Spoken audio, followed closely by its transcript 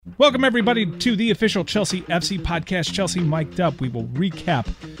Welcome, everybody, to the official Chelsea FC podcast, Chelsea Mic'd Up. We will recap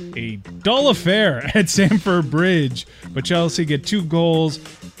a dull affair at Stamford Bridge, but Chelsea get 2 goals,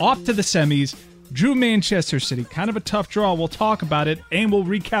 off to the semis, drew Manchester City. Kind of a tough draw. We'll talk about it, and we'll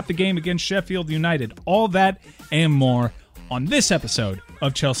recap the game against Sheffield United. All that and more on this episode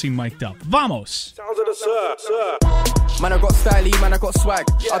of Chelsea Mic'd Up. Vamos! Man, I got styly, man, I got swag.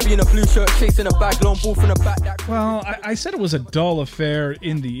 I be in a blue shirt, chasing a bag, long ball from the back. Well, I said it was a dull affair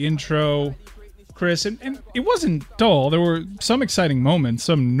in the intro, Chris, and it wasn't dull. There were some exciting moments,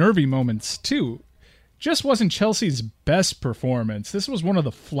 some nervy moments, too. Just wasn't Chelsea's best performance. This was one of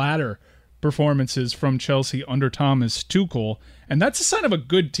the flatter performances from Chelsea under Thomas Tuchel, and that's a sign of a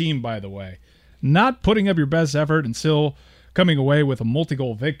good team, by the way. Not putting up your best effort and still coming away with a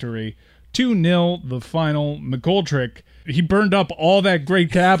multi-goal victory. 2-0, the final. McGoldrick, he burned up all that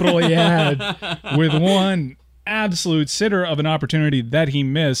great capital he had with one absolute sitter of an opportunity that he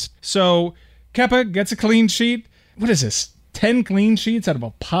missed. So, Kepa gets a clean sheet. What is this? 10 clean sheets out of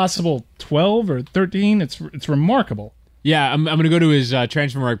a possible 12 or 13? It's remarkable. Yeah, I'm going to go to his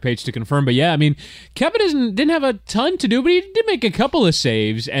Transfermarkt page to confirm, but yeah, I mean, Kepa didn't have a ton to do, but he did make a couple of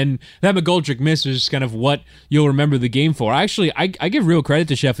saves, and that McGoldrick miss is kind of what you'll remember the game for. Actually, I give real credit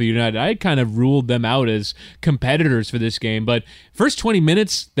to Sheffield United. I kind of ruled them out as competitors for this game, but first 20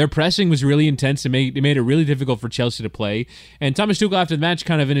 minutes, their pressing was really intense. It made it really difficult for Chelsea to play, and Thomas Tuchel after the match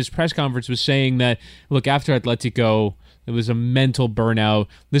kind of in his press conference was saying that, look, after Atletico, it was a mental burnout.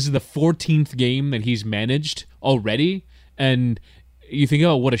 This is the 14th game that he's managed already. And you think,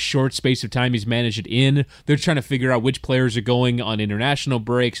 oh, what a short space of time he's managed it in. They're trying to figure out which players are going on international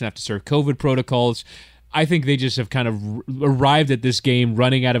breaks and have to serve COVID protocols. I think they just have kind of arrived at this game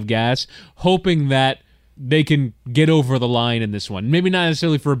running out of gas, hoping that they can get over the line in this one. Maybe not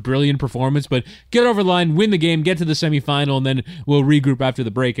necessarily for a brilliant performance, but get over the line, win the game, get to the semifinal, and then we'll regroup after the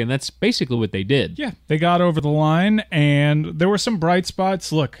break. And that's basically what they did. Yeah, they got over the line, and there were some bright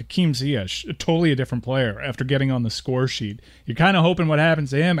spots. Look, Hakim Ziyech, totally a different player after getting on the score sheet. You're kind of hoping what happens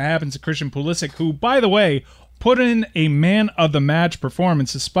to him happens to Christian Pulisic, who, by the way, put in a man-of-the-match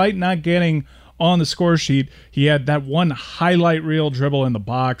performance despite not getting on the score sheet. He had that one highlight reel dribble in the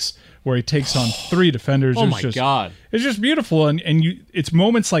box where he takes on 3 defenders. Oh, my God. It's just beautiful, and it's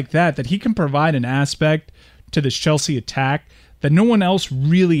moments like that he can provide an aspect to this Chelsea attack that no one else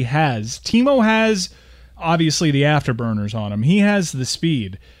really has. Timo has, obviously, the afterburners on him. He has the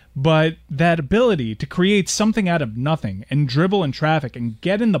speed, but that ability to create something out of nothing and dribble in traffic and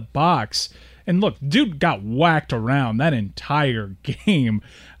get in the box. And look, dude got whacked around that entire game.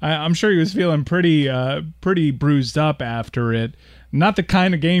 I'm sure he was feeling pretty bruised up after it. Not the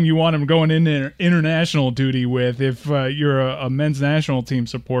kind of game you want him going into international duty with if you're a men's national team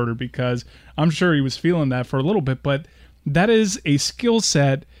supporter, because I'm sure he was feeling that for a little bit. But that is a skill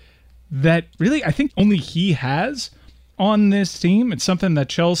set that really I think only he has on this team. It's something that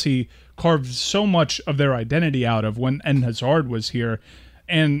Chelsea carved so much of their identity out of when Eden Hazard was here.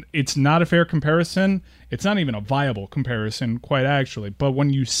 And it's not a fair comparison. It's not even a viable comparison, quite actually. But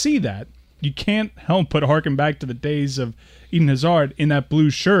when you see that, you can't help but harken back to the days of Eden Hazard in that blue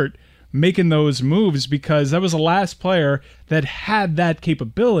shirt making those moves, because that was the last player that had that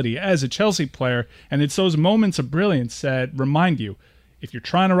capability as a Chelsea player. And it's those moments of brilliance that remind you, if you're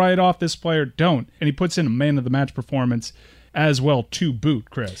trying to write off this player, don't. And he puts in a man-of-the-match performance as well to boot,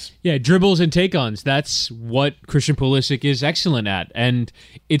 Chris. Yeah, dribbles and take-ons. That's what Christian Pulisic is excellent at. And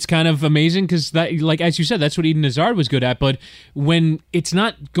it's kind of amazing because, like as you said, that's what Eden Hazard was good at. But when it's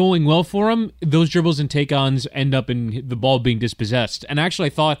not going well for him, those dribbles and take-ons end up in the ball being dispossessed. And actually,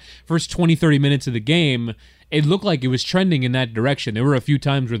 I thought first 20, 30 minutes of the game, it looked like it was trending in that direction. There were a few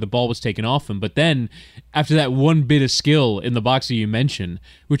times where the ball was taken off him. But then, after that one bit of skill in the box that you mentioned,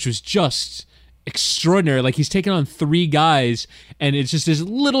 which was just extraordinary. Like, he's taking on 3 guys, and it's just this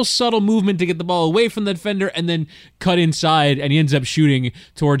little subtle movement to get the ball away from the defender and then cut inside, and he ends up shooting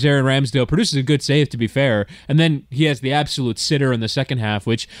towards Aaron Ramsdale. Produces a good save, to be fair. And then he has the absolute sitter in the second half,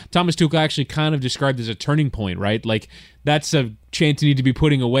 which Thomas Tuchel actually kind of described as a turning point, right? Like, that's a chance you need to be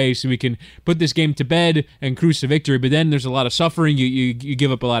putting away so we can put this game to bed and cruise to victory. But then there's a lot of suffering. You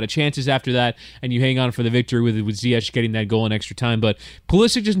give up a lot of chances after that, and you hang on for the victory with Ziyech getting that goal in extra time. But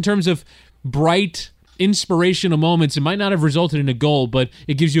Pulisic, just in terms of bright, inspirational moments, it might not have resulted in a goal, but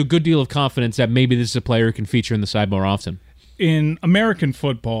it gives you a good deal of confidence that maybe this is a player who can feature in the side more often. In American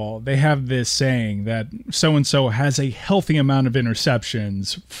football, they have this saying that so-and-so has a healthy amount of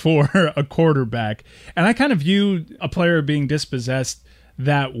interceptions for a quarterback. And I kind of view a player being dispossessed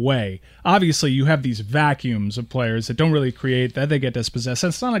that way. Obviously, you have these vacuums of players that don't really create, that they get dispossessed.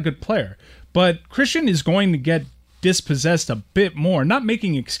 That's not a good player. But Christian is going to get dispossessed a bit more, not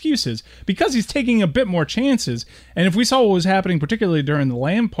making excuses, because he's taking a bit more chances. And if we saw what was happening, particularly during the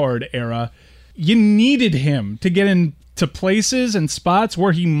Lampard era, you needed him to get into places and spots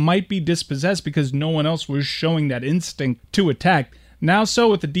where he might be dispossessed because no one else was showing that instinct to attack. Now, so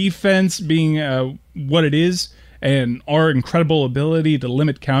with the defense being what it is, and our incredible ability to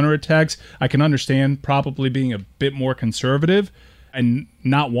limit counterattacks, I can understand probably being a bit more conservative and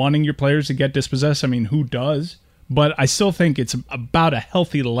not wanting your players to get dispossessed. I mean, who does? But I still think it's about a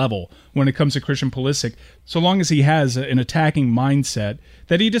healthy level when it comes to Christian Pulisic, so long as he has an attacking mindset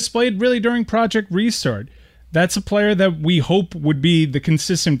that he displayed really during Project Restart. That's a player that we hope would be the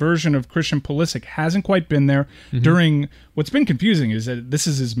consistent version of Christian Pulisic. Hasn't quite been there during what's been confusing is that this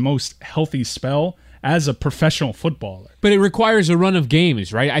is his most healthy spell as a professional footballer. But it requires a run of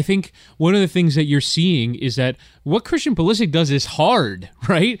games, right? I think one of the things that you're seeing is that what Christian Pulisic does is hard,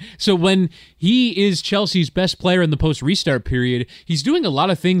 right? So when he is Chelsea's best player in the post-restart period, he's doing a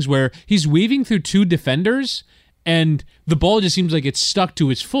lot of things where he's weaving through two defenders and the ball just seems like it's stuck to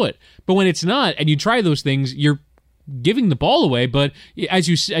his foot. But when it's not, and you try those things, you're giving the ball away. But as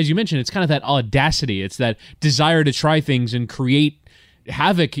you mentioned, it's kind of that audacity. It's that desire to try things and create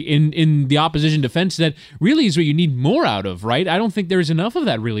havoc in the opposition defense that really is what you need more out of, right? I don't think there's enough of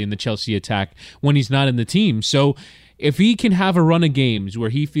that really in the Chelsea attack when he's not in the team. So if he can have a run of games where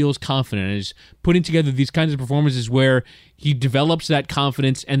he feels confident and is putting together these kinds of performances where he develops that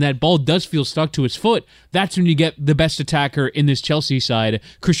confidence and that ball does feel stuck to his foot, that's when you get the best attacker in this Chelsea side,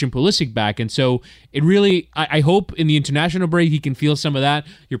 Christian Pulisic, back. And so it really, I hope in the international break he can feel some of that.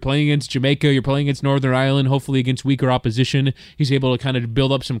 You're playing against Jamaica, you're playing against Northern Ireland, hopefully against weaker opposition. He's able to kind of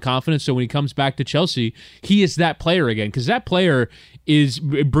build up some confidence. So when he comes back to Chelsea, he is that player again, because that player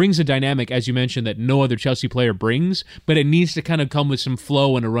brings a dynamic, as you mentioned, that no other Chelsea player brings, but it needs to kind of come with some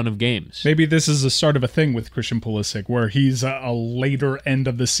flow and a run of games. Maybe this is the start of a thing with Christian Pulisic, where he's a later end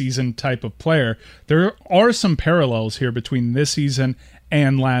of the season type of player. There are some parallels here between this season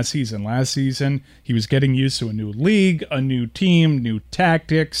and last season. Last season, he was getting used to a new league, a new team, new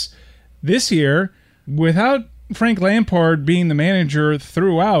tactics. This year, without Frank Lampard being the manager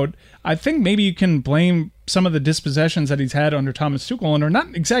throughout, I think maybe you can blame some of the dispossessions that he's had under Thomas Tuchel under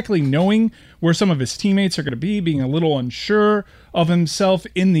not exactly knowing where some of his teammates are going to be, being a little unsure of himself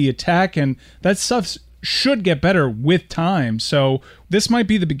in the attack, and that stuff should get better with time. So this might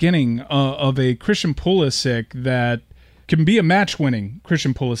be the beginning of a Christian Pulisic that can be a match-winning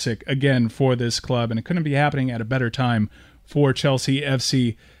Christian Pulisic again for this club, and it couldn't be happening at a better time for Chelsea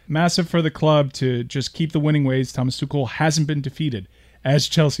FC. Massive for the club to just keep the winning ways. Thomas Tuchel hasn't been defeated as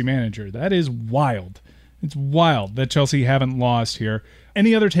Chelsea manager. That is wild. It's wild that Chelsea haven't lost here.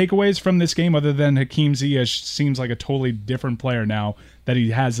 Any other takeaways from this game other than Hakim Ziyech seems like a totally different player now that he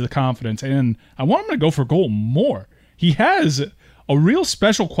has the confidence, and I want him to go for goal more. He has a real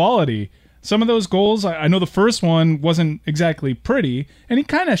special quality. Some of those goals, I know the first one wasn't exactly pretty, and he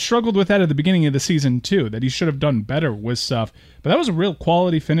kind of struggled with that at the beginning of the season too, that he should have done better with stuff. But that was a real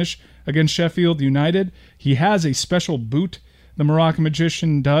quality finish against Sheffield United. He has a special boot, the Moroccan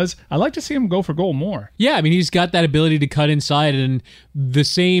magician does. I like to see him go for goal more. Yeah, I mean, he's got that ability to cut inside, and the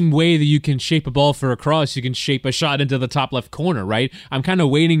same way that you can shape a ball for a cross, you can shape a shot into the top left corner, right? I'm kind of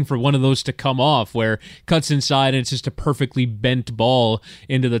waiting for one of those to come off where cuts inside and it's just a perfectly bent ball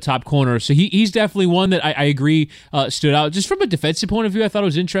into the top corner. So he's definitely one that I agree stood out. Just from a defensive point of view, I thought it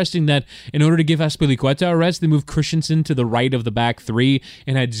was interesting that in order to give Azpilicueta a rest, they moved Christensen to the right of the back three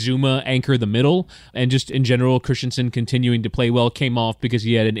and had Zuma anchor the middle. And just in general, Christensen continuing to play well, came off because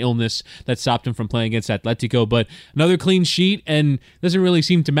he had an illness that stopped him from playing against Atletico. But another clean sheet, and doesn't really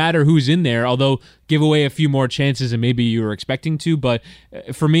seem to matter who's in there, although give away a few more chances than maybe you were expecting to. But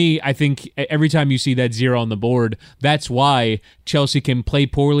for me, I think every time you see that 0 on the board, that's why Chelsea can play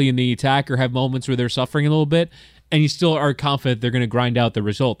poorly in the attack or have moments where they're suffering a little bit, and you still are confident they're going to grind out the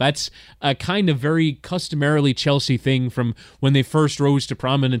result. That's a kind of very customarily Chelsea thing from when they first rose to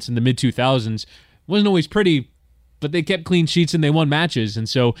prominence in the mid-2000s. Wasn't always pretty, but they kept clean sheets and they won matches. And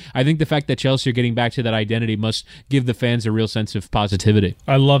so I think the fact that Chelsea are getting back to that identity must give the fans a real sense of positivity.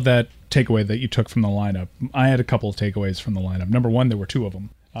 I love that takeaway that you took from the lineup. I had a couple of takeaways from the lineup. Number one, there were two of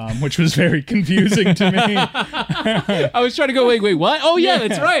them, which was very confusing to me. I was trying to go, wait, what? Oh, yeah,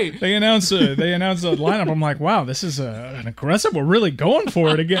 that's right. They announced the lineup. I'm like, wow, this is an aggressive. We're really going for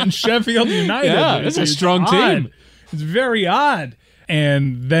it against Sheffield United. Yeah, it's a strong team. It's very odd.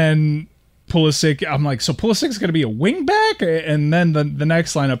 And then Pulisic, I'm like, so Pulisic's going to be a wing back? And then the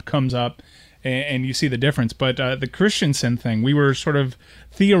next lineup comes up, and you see the difference. But the Christensen thing, we were sort of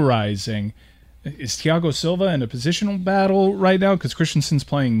theorizing. Is Thiago Silva in a positional battle right now? Because Christensen's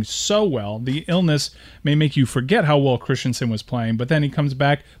playing so well. The illness may make you forget how well Christensen was playing, but then he comes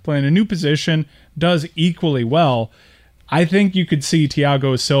back playing a new position, does equally well. I think you could see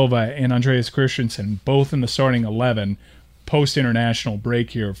Thiago Silva and Andreas Christensen both in the starting 11 post-international break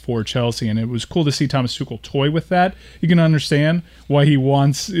here for Chelsea, and it was cool to see Thomas Tuchel toy with that. You can understand why he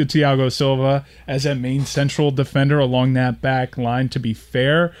wants Thiago Silva as a main central defender along that back line. To be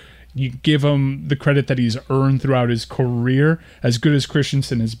fair, you give him the credit that he's earned throughout his career. As good as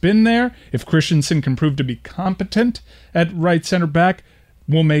Christensen has been there, if Christensen can prove to be competent at right center back,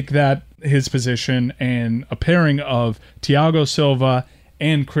 we'll make that his position. And a pairing of Thiago Silva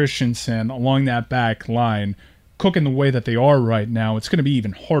and Christensen along that back line, cooking the way that they are right now, it's going to be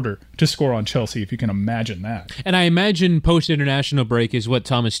even harder to score on Chelsea, if you can imagine that. And I imagine post-international break is what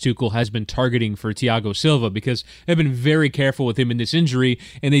Thomas Tuchel has been targeting for Thiago Silva, because they've been very careful with him in this injury,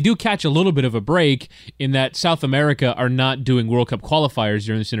 and they do catch a little bit of a break in that South America are not doing World Cup qualifiers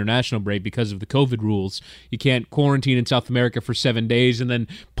during this international break because of the COVID rules. You can't quarantine in South America for 7 days and then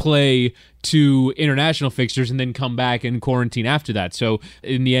play 2 international fixtures and then come back and quarantine after that. So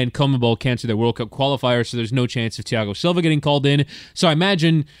in the end, CONMEBOL canceled their World Cup qualifier, so there's no chance of Thiago Silva getting called in. So I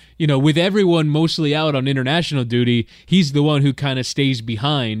imagine, with everyone mostly out on international duty, he's the one who kind of stays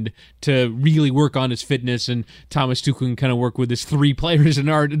behind to really work on his fitness, and Thomas Tuchel can kind of work with his 3 players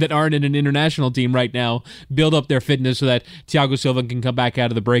that aren't in an international team right now, build up their fitness so that Thiago Silva can come back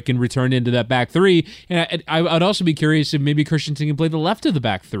out of the break and return into that back 3. And I'd also be curious if maybe Christensen can play the left of the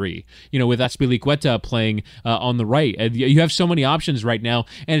back 3, with Azpilicueta playing on the right. You have so many options right now,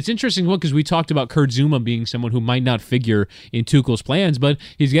 and it's interesting because we talked about Kurt Zuma being someone who might not figure in Tuchel's plans, but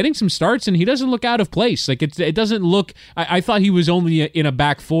he's getting some starts and he doesn't look out of place. Like it doesn't look. I thought he was only in a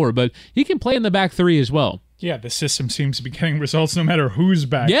back 4, but he can play in the back 3 as well. Yeah, the system seems to be getting results no matter who's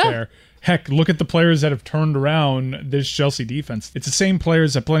back there. Heck, look at the players that have turned around this Chelsea defense. It's the same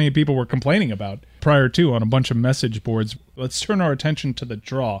players that plenty of people were complaining about prior to on a bunch of message boards. Let's turn our attention to the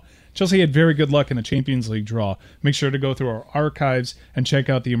draw. Chelsea had very good luck in the Champions League draw. Make sure to go through our archives and check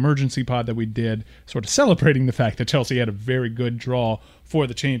out the emergency pod that we did, sort of celebrating the fact that Chelsea had a very good draw for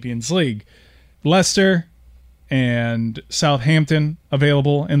the Champions League. Leicester and Southampton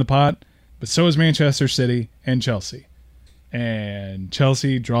available in the pot, but so is Manchester City and Chelsea. And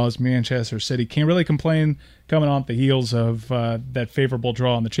Chelsea draws Manchester City. Can't really complain coming off the heels of that favorable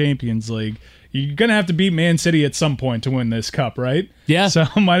draw in the Champions League. You're going to have to beat Man City at some point to win this cup, right? Yeah. So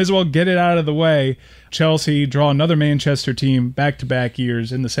might as well get it out of the way. Chelsea draw another Manchester team back-to-back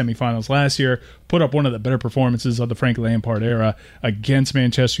years in the semifinals last year, put up one of the better performances of the Frank Lampard era against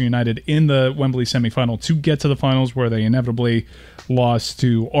Manchester United in the Wembley semifinal to get to the finals, where they inevitably lost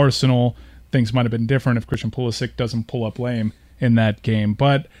to Arsenal. Things might have been different if Christian Pulisic doesn't pull up lame in that game.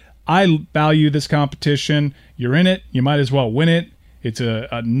 But I value this competition. You're in it. You might as well win it. It's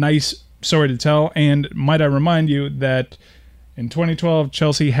a nice story to tell. And might I remind you that in 2012,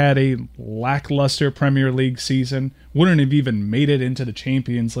 Chelsea had a lackluster Premier League season. Wouldn't have even made it into the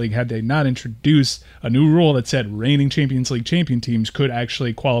Champions League had they not introduced a new rule that said reigning Champions League champion teams could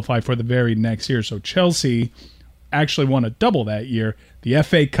actually qualify for the very next year. So Chelsea actually won a double that year. The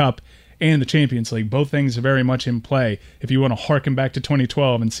FA Cup and the Champions League. Both things are very much in play. If you want to harken back to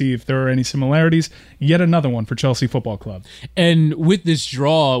 2012 and see if there are any similarities, yet another one for Chelsea Football Club. And with this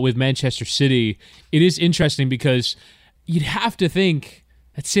draw with Manchester City, it is interesting because you'd have to think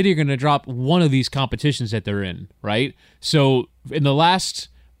that City are going to drop one of these competitions that they're in, right? So in the last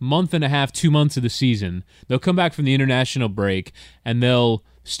month and a half, 2 months of the season, they'll come back from the international break and they'll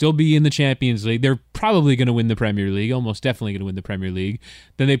still be in the Champions League. They're probably going to win the Premier League, almost definitely going to win the Premier League.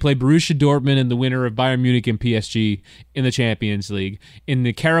 Then they play Borussia Dortmund and the winner of Bayern Munich and PSG in the Champions League. In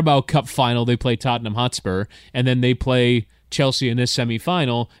the Carabao Cup final, they play Tottenham Hotspur, and then they play Chelsea in this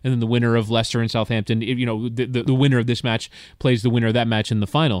semifinal, and then the winner of Leicester and Southampton, the winner of this match plays the winner of that match in the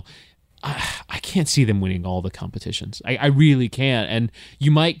final. I can't see them winning all the competitions. I really can't. And you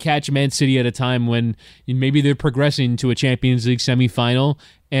might catch Man City at a time when maybe they're progressing to a Champions League semifinal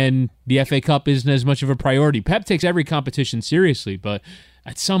and the FA Cup isn't as much of a priority. Pep takes every competition seriously, but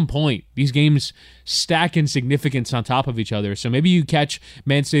at some point, these games stack in significance on top of each other. So maybe you catch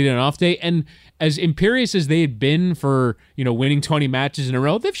Man City on an off day, and as imperious as they had been for winning 20 matches in a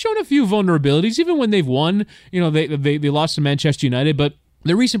row, they've shown a few vulnerabilities. Even when they've won, they lost to Manchester United, but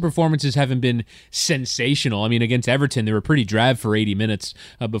their recent performances haven't been sensational. I mean, against Everton, they were pretty drab for 80 minutes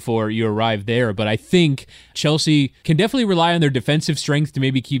before you arrived there. But I think Chelsea can definitely rely on their defensive strength to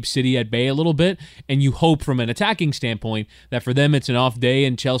maybe keep City at bay a little bit. And you hope from an attacking standpoint that for them it's an off day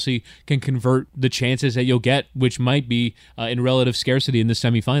and Chelsea can convert the chances that you'll get, which might be in relative scarcity in the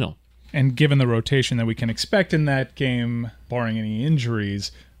semifinal. And given the rotation that we can expect in that game, barring any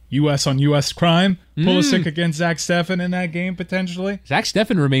injuries, U.S. on U.S. crime, Pulisic against Zach Steffen in that game, potentially. Zach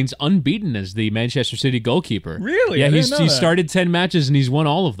Steffen remains unbeaten as the Manchester City goalkeeper. Really? Yeah, he started 10 matches and he's won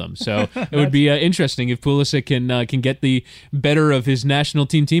all of them. So it would be interesting if Pulisic can get the better of his national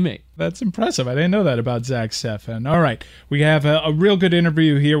team teammate. That's impressive. I didn't know that about Zach Steffen. All right. We have a real good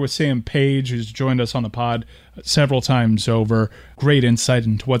interview here with Sam Page, who's joined us on the pod several times over. Great insight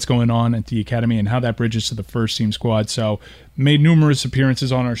into what's going on at the academy and how that bridges to the first team squad. So made numerous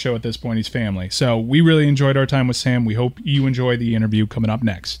appearances on our show at this point. He's family. So we really enjoyed our time with Sam. We hope you enjoy the interview coming up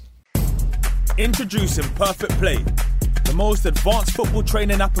next. Introducing Perfect Play, the most advanced football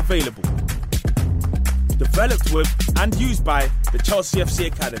training app available. Developed with and used by the Chelsea FC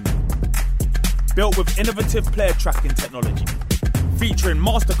Academy. Built with innovative player tracking technology. Featuring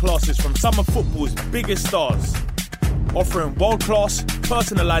masterclasses from some of football's biggest stars. Offering world-class,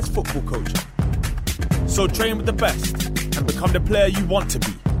 personalised football coaching. So train with the best and become the player you want to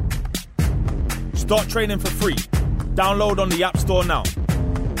be. Start training for free. Download on the App Store now.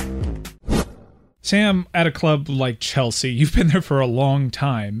 Sam, at a club like Chelsea, you've been there for a long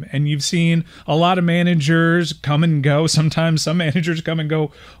time, and you've seen a lot of managers come and go. Sometimes some managers come and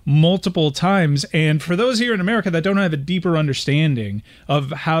go multiple times. And for those here in America that don't have a deeper understanding of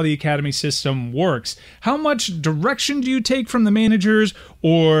how the academy system works, how much direction do you take from the managers,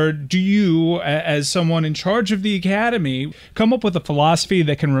 or do you, as someone in charge of the academy, come up with a philosophy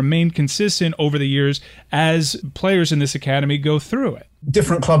that can remain consistent over the years as players in this academy go through it?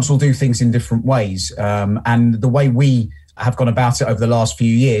 Different clubs will do things in different ways. And the way we have gone about it over the last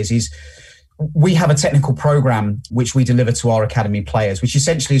few years is we have a technical program which we deliver to our academy players, which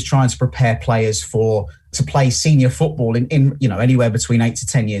essentially is trying to prepare players to play senior football in anywhere between 8 to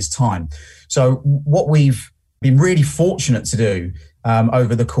 10 years' time. So what we've been really fortunate to do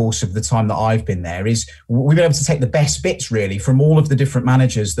over the course of the time that I've been there is we've been able to take the best bits really from all of the different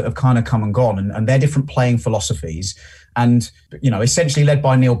managers that have kind of come and gone and their different playing philosophies. And, essentially led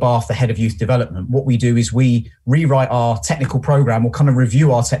by Neil Bath, the head of youth development, what we do is we rewrite our technical program or kind of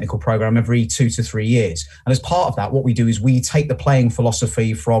review our technical program every 2 to 3 years. And as part of that, what we do is we take the playing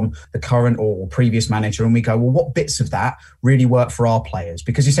philosophy from the current or previous manager and we go, well, what bits of that really work for our players?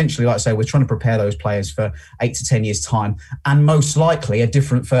 Because essentially, like I say, we're trying to prepare those players for 8 to 10 years' time and most likely a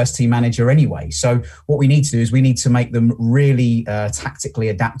different first team manager anyway. So what we need to do is we need to make them really tactically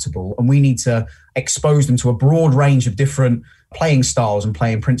adaptable, and we need to expose them to a broad range of different playing styles and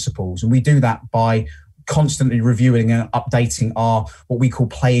playing principles. And we do that by constantly reviewing and updating our what we call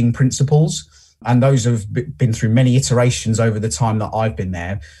playing principles. And those have been through many iterations over the time that I've been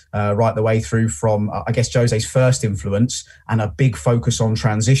there, right the way through from, I guess, Jose's first influence and a big focus on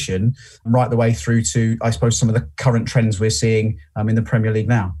transition, right the way through to, I suppose, some of the current trends we're seeing in the Premier League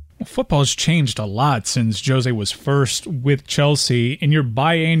now. Football has changed a lot since Jose was first with Chelsea. In your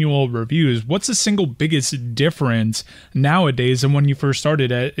biannual reviews, what's the single biggest difference nowadays than when you first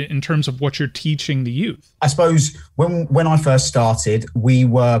started in terms of what you're teaching the youth? I suppose when I first started, we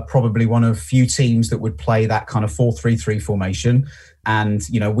were probably one of few teams that would play that kind of 4-3-3 formation. And,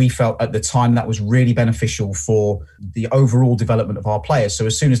 we felt at the time that was really beneficial for the overall development of our players. So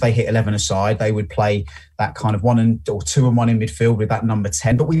as soon as they hit 11 aside, they would play that kind of 2 and 1 in midfield with that number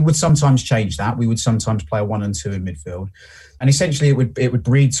 10. But we would sometimes change that. We would sometimes play a 1 and 2 in midfield. And essentially it would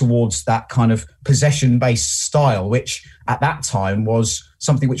breed towards that kind of possession-based style, which at that time was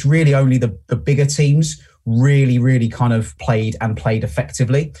something which really only the bigger teams really, really kind of played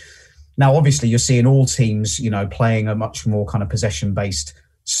effectively. Now, obviously, you're seeing all teams, playing a much more kind of possession-based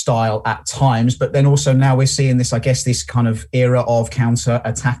style at times. But then also now we're seeing this, I guess, this kind of era of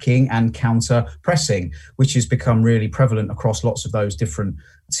counter-attacking and counter-pressing, which has become really prevalent across lots of those different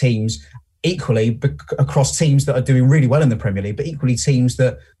teams. Equally, across teams that are doing really well in the Premier League, but equally teams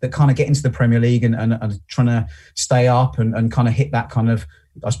that kind of get into the Premier League and trying to stay up and kind of hit that kind of,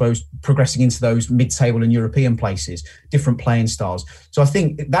 I suppose, progressing into those mid-table and European places, different playing styles. So I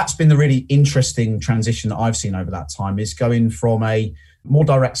think that's been the really interesting transition that I've seen over that time, is going from a more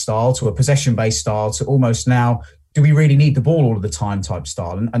direct style to a possession-based style to almost now, do we really need the ball all of the time type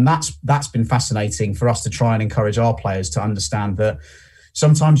style? And that's been fascinating for us to try and encourage our players to understand that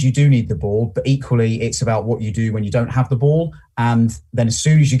sometimes you do need the ball, but equally it's about what you do when you don't have the ball. And then as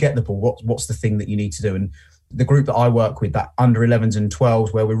soon as you get the ball, what's the thing that you need to do? And the group that I work with, that under 11s and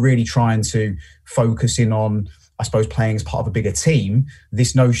 12s, where we're really trying to focus in on, I suppose, playing as part of a bigger team,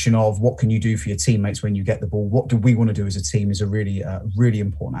 this notion of what can you do for your teammates when you get the ball? What do we want to do as a team is a really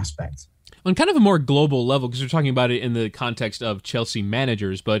important aspect. On kind of a more global level, because we're talking about it in the context of Chelsea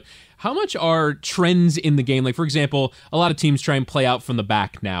managers, but how much are trends in the game? Like, for example, a lot of teams try and play out from the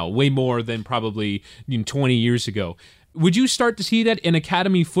back now, way more than probably 20 years ago. Would you start to see that in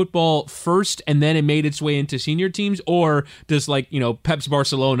academy football first and then it made its way into senior teams? Or does Pep's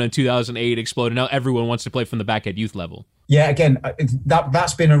Barcelona in 2008 explode and now everyone wants to play from the back at youth level? Yeah, again,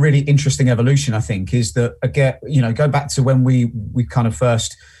 that's been a really interesting evolution, I think, is that, again, go back to when we kind of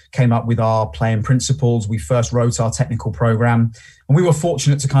first came up with our playing principles. We first wrote our technical program, and we were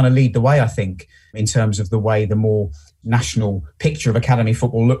fortunate to kind of lead the way, I think, in terms of the way the more national picture of academy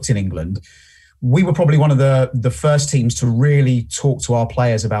football looked in England. We were probably one of the first teams to really talk to our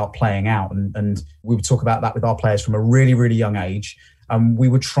players about playing out, and we would talk about that with our players from a really, really young age. We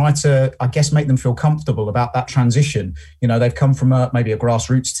would try to, I guess, make them feel comfortable about that transition. They've come from maybe a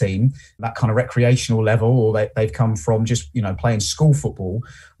grassroots team, that kind of recreational level, or they've come from just, playing school football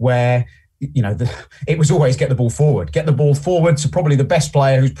where, it was always get the ball forward to probably the best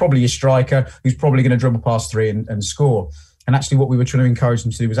player, who's probably a striker, who's probably going to dribble past three and score. And actually what we were trying to encourage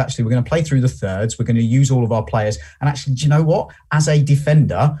them to do was we're going to play through the thirds. We're going to use all of our players. And actually, do you know what? As a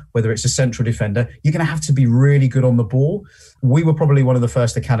defender, whether it's a central defender, you're going to have to be really good on the ball. We were probably one of the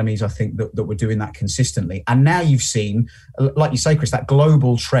first academies, I think, that were doing that consistently. And now you've seen, like you say, Chris, that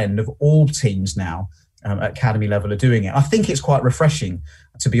global trend of all teams now at academy level are doing it. I think it's quite refreshing,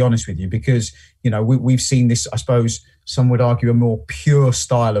 to be honest with you, because, we've seen this, I suppose, some would argue, a more pure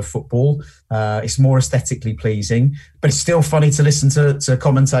style of football. It's more aesthetically pleasing, but it's still funny to listen to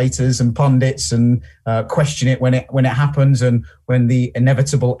commentators and pundits and question it when it happens and when the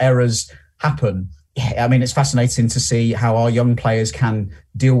inevitable errors happen. Yeah, I mean, it's fascinating to see how our young players can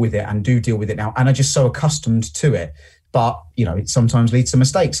deal with it and do deal with it now, and are just so accustomed to it. But, it sometimes leads to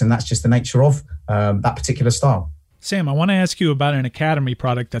mistakes, and that's just the nature of that particular style. Sam, I want to ask you about an academy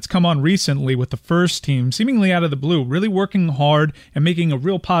product that's come on recently with the first team, seemingly out of the blue, really working hard and making a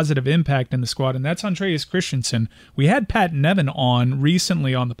real positive impact in the squad, and that's Andreas Christensen. We had Pat Nevin on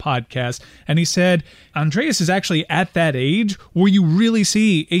recently on the podcast, and he said Andreas is actually at that age where you really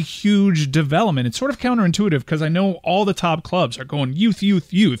see a huge development. It's sort of counterintuitive because I know all the top clubs are going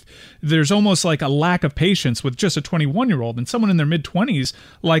youth. There's almost like a lack of patience with just a 21-year-old, and someone in their mid-20s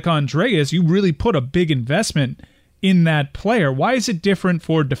like Andreas, you really put a big investment in that player. Why is it different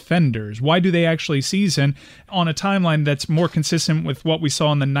for defenders? Why do they actually season on a timeline that's more consistent with what we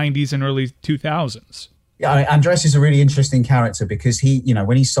saw in the 90s and early 2000s? Yeah, Andres is a really interesting character because he,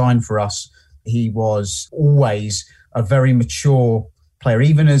 when he signed for us, he was always a very mature player,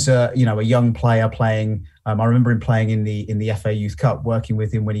 even as a young player playing. I remember him playing in the FA Youth Cup, working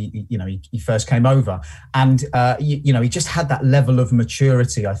with him when he first came over, and he just had that level of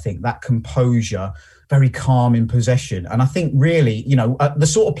maturity. I think that composure, very calm in possession, and I think really, the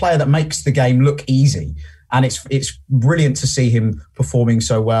sort of player that makes the game look easy. And it's brilliant to see him performing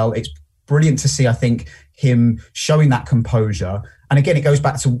so well. It's brilliant to see, I think, him showing that composure. And again, it goes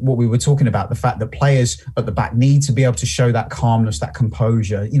back to what we were talking about, the fact that players at the back need to be able to show that calmness, that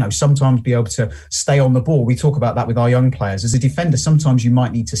composure, sometimes be able to stay on the ball. We talk about that with our young players. As a defender, sometimes you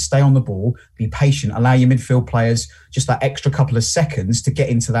might need to stay on the ball, be patient, allow your midfield players just that extra couple of seconds to get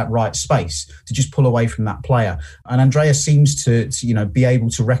into that right space, to just pull away from that player. And Andreas seems to be able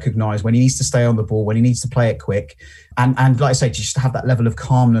to recognise when he needs to stay on the ball, when he needs to play it quick. And like I say, just to have that level of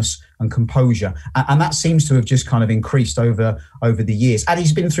calmness and composure. And that seems to have just kind of increased over the years. And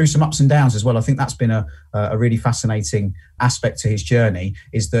he's been through some ups and downs as well. I think that's been a really fascinating aspect to his journey,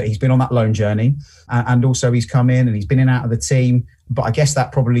 is that he's been on that loan journey, and also he's come in and he's been in and out of the team. But I guess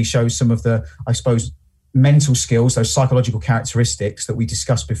that probably shows some of the, I suppose, mental skills, those psychological characteristics that we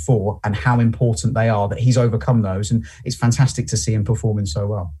discussed before, and how important they are, that he's overcome those. And it's fantastic to see him performing so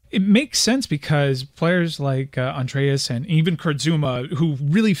well. It makes sense because players like Andreas and even Kurt Zouma, who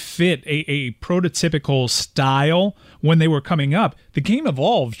really fit a prototypical style when they were coming up, the game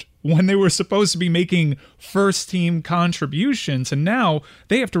evolved when they were supposed to be making first-team contributions, and now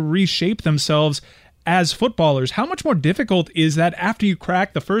they have to reshape themselves as footballers. How much more difficult is that after you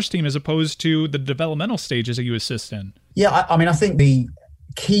crack the first team as opposed to the developmental stages that you assist in? Yeah, I mean, I think the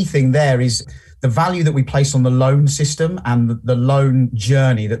key thing there is the value that we place on the loan system and the loan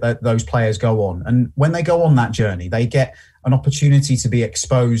journey that those players go on. And when they go on that journey, they get an opportunity to be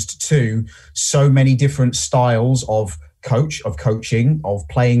exposed to so many different styles of coaching, of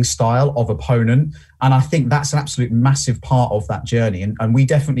playing style, of opponent. And I think that's an absolute massive part of that journey. And we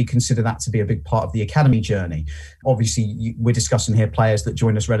definitely consider that to be a big part of the academy journey. Obviously, we're discussing here players that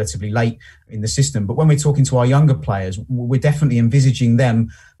join us relatively late in the system. But when we're talking to our younger players, we're definitely envisaging them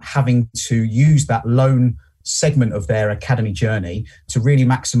having to use that loan segment of their academy journey to really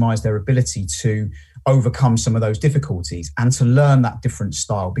maximize their ability to overcome some of those difficulties and to learn that different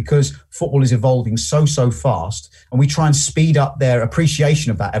style, because football is evolving so fast, and we try and speed up their appreciation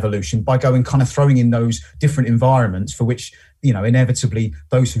of that evolution by going kind of throwing in those different environments for which, you know, inevitably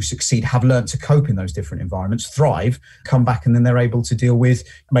those who succeed have learned to cope in those different environments, thrive, come back, and then they're able to deal with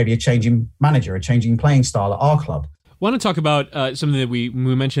maybe a changing manager, a changing playing style at our club. I want to talk about something that we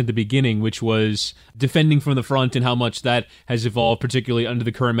mentioned at the beginning, which was defending from the front and how much that has evolved, particularly under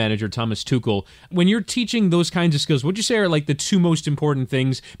the current manager, Thomas Tuchel. When you're teaching those kinds of skills, what would you say are like the two most important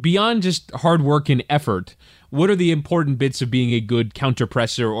things beyond just hard work and effort? What are the important bits of being a good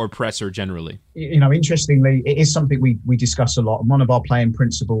counter-presser or presser generally? You know, interestingly, it is something we discuss a lot. And one of our playing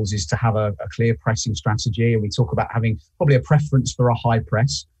principles is to have a clear pressing strategy. And we talk about having probably a preference for a high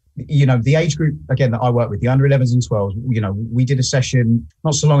press. You know, the age group, again, that I work with, the under 11s and 12s, you know, we did a session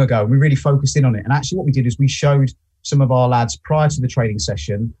not so long ago. We really focused in on it. And actually what we did is we showed some of our lads prior to the training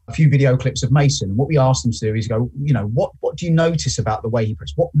session a few video clips of Mason. And what we asked them to do is go, you know, what do you notice about the way he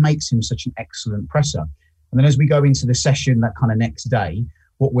presses? What makes him such an excellent presser? And then as we go into the session that kind of next day,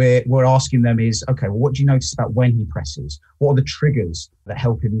 what we're asking them is, okay, well, what do you notice about when he presses? What are the triggers that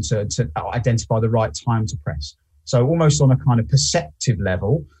help him to identify the right time to press? So almost on a kind of perceptive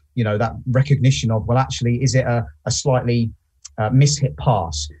level, you know, that recognition of, well, actually, is it a slightly mishit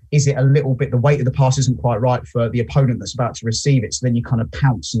pass? Is it a little bit, the weight of the pass isn't quite right for the opponent that's about to receive it, so then you kind of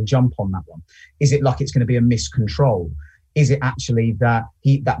pounce and jump on that one? Is it like it's going to be a miscontrol? Is it actually that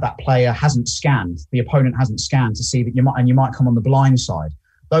that player hasn't scanned, the opponent hasn't scanned to see that you might come on the blind side?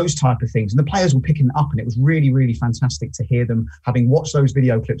 Those type of things. And the players were picking it up, and it was really, really fantastic to hear them, having watched those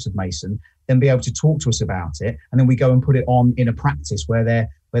video clips of Mason, then be able to talk to us about it. And then we go and put it on in a practice where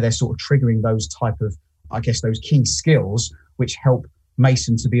they're sort of triggering those type of, I guess, those key skills which help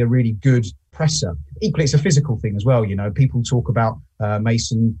Mason to be a really good presser. Equally, it's a physical thing as well. You know, people talk about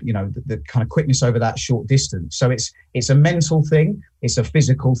Mason, you know, the kind of quickness over that short distance. So it's a mental thing, it's a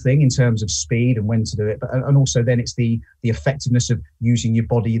physical thing in terms of speed and when to do it, but and also then it's the effectiveness of using your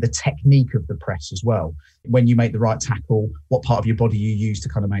body, the technique of the press as well. When you make the right tackle, what part of your body you use to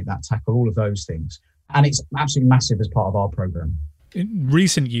kind of make that tackle, all of those things. And it's absolutely massive as part of our program. In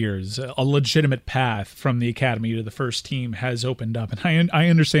recent years, a legitimate path from the academy to the first team has opened up. And I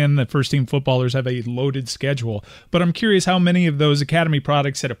understand that first team footballers have a loaded schedule, but I'm curious how many of those academy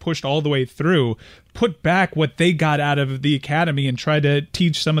products that have pushed all the way through put back what they got out of the academy and try to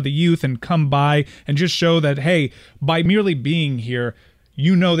teach some of the youth and come by and just show that, hey, by merely being here,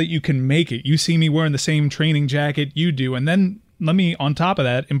 you know that you can make it. You see me wearing the same training jacket you do. And then let me, on top of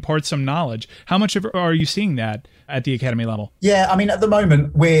that, impart some knowledge. How much are you seeing that at the academy level? Yeah, I mean, at the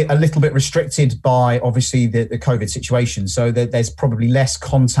moment, we're a little bit restricted by, obviously, the COVID situation. So there's probably less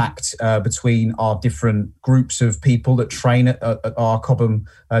contact between our different groups of people that train at our Cobham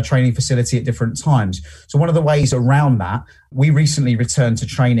training facility at different times. So one of the ways around that, we recently returned to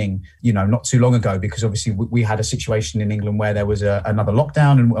training, you know, not too long ago, because obviously we had a situation in England where there was another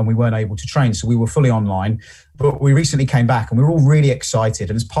lockdown and we weren't able to train. So we were fully online. But we recently came back and we were all really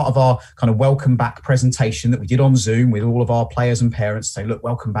excited. And as part of our kind of welcome back presentation that we did on Zoom with all of our players and parents, say, look,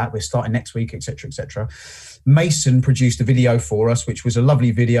 welcome back, we're starting next week, etc., etc. Mason produced a video for us, which was a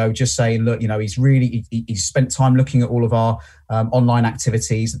lovely video, just saying, look, you know, he's spent time looking at all of our online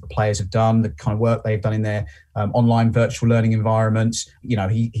activities that the players have done, the kind of work they've done in their online virtual learning environments. You know,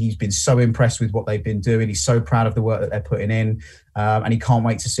 he's been so impressed with what they've been doing. He's so proud of the work that they're putting in, and he can't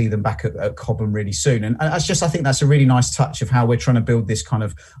wait to see them back at Cobham really soon. And I think that's a really nice touch of how we're trying to build this kind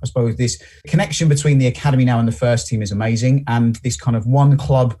of, I suppose, this connection between the academy now and the first team is amazing. And this kind of one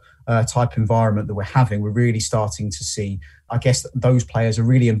club type environment that we're having, we're really starting to see, I guess, those players are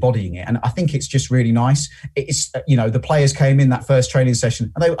really embodying it. And I think it's just really nice. It's, you know, the players came in that first training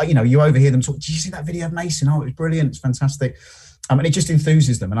session and they, you know, you overhear them talk, did you see that video of Mason? Oh, it was brilliant. It's fantastic. And it just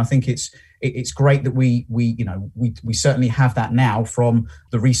enthuses them. And I think it's great that we certainly have that now from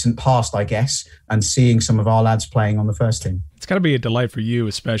the recent past, I guess, and seeing some of our lads playing on the first team. It's got to be a delight for you,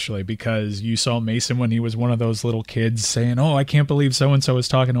 especially because you saw Mason when he was one of those little kids saying, oh, I can't believe so-and-so is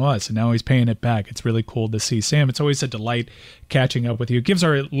talking to us. And now he's paying it back. It's really cool to see. Sam, it's always a delight catching up with you. It gives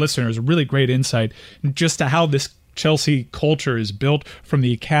our listeners a really great insight just to how this Chelsea culture is built from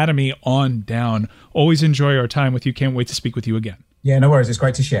the academy on down. Always enjoy our time with you. Can't wait to speak with you again. Yeah, no worries. It's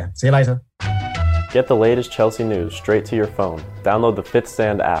great to share. See you later. Get the latest Chelsea news straight to your phone. Download the Fifth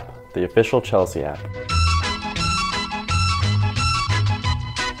Stand app, the official Chelsea app.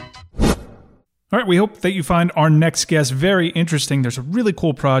 All right, we hope that you find our next guest very interesting. There's a really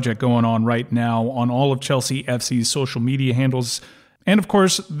cool project going on right now on all of Chelsea FC's social media handles. And of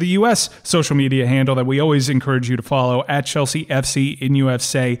course, the U.S. social media handle that we always encourage you to follow at Chelsea FC in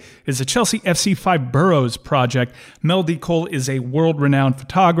USA is the Chelsea FC Five Boroughs project. Mel D. Cole is a world-renowned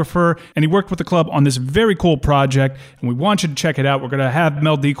photographer, and he worked with the club on this very cool project, and we want you to check it out. We're going to have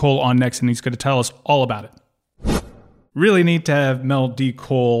Mel D. Cole on next, and he's going to tell us all about it. Really neat to have Mel D.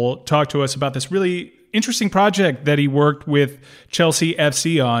 Cole talk to us about this really interesting project that he worked with Chelsea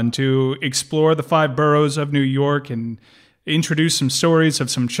FC on to explore the five boroughs of New York and introduce some stories of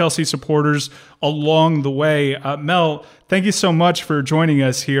some Chelsea supporters along the way. Mel, thank you so much for joining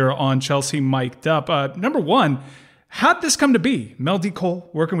us here on Chelsea Mic'd Up. Number one, how'd this come to be? Mel D. Cole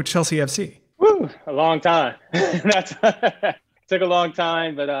working with Chelsea FC? Woo, a long time. Took a long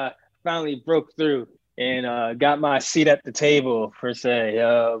time, but finally broke through and got my seat at the table, per se.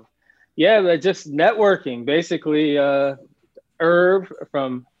 But just networking. Basically, Irv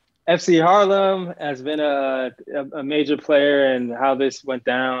from FC Harlem has been a major player in how this went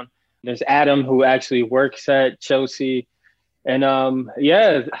down. There's Adam, who actually works at Chelsea. And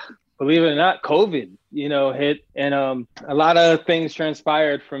believe it or not, COVID, hit. And a lot of things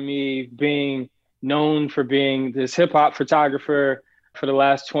transpired from me being known for being this hip hop photographer for the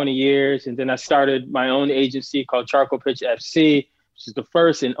last 20 years. And then I started my own agency called Charcoal Pitch FC, which is the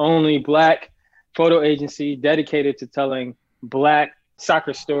first and only Black photo agency dedicated to telling Black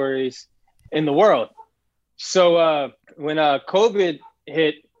soccer stories in the world. So when COVID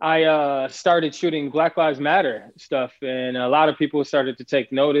hit, I started shooting Black Lives Matter stuff, and a lot of people started to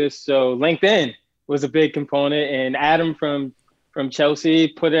take notice. So LinkedIn was a big component, and Adam from Chelsea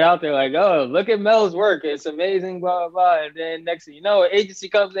put it out there like, oh, look at Mel's work. It's amazing, blah, blah, blah. And then next thing you know, an agency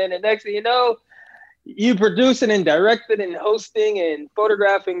comes in, and next thing you know, you producing and directing and hosting and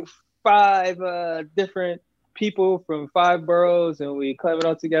photographing five different people from five boroughs, and we club it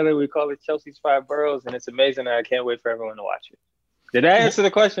all together. We call it Chelsea's Five Boroughs, and it's amazing. And I can't wait for everyone to watch it. Did I answer the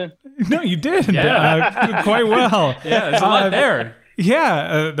question? No, you did. Quite well. Yeah, there's a lot there.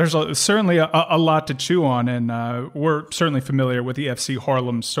 Yeah, there's certainly a lot to chew on, and we're certainly familiar with the FC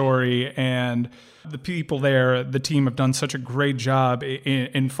Harlem story, and the people there, the team, have done such a great job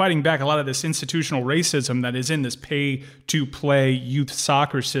in fighting back a lot of this institutional racism that is in this pay-to-play youth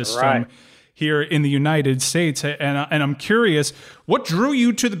soccer system here in the United States. And I'm curious, what drew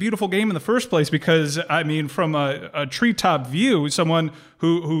you to the beautiful game in the first place? Because, I mean, from a treetop view, someone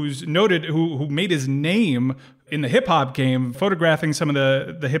who's noted, who made his name in the hip-hop game, photographing some of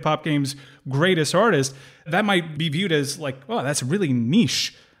the hip-hop game's greatest artists, that might be viewed as like, oh, that's really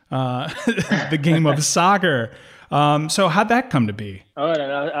niche, the game of soccer. So how'd that come to be? All right,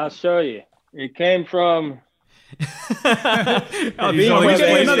 I'll show you. It came from...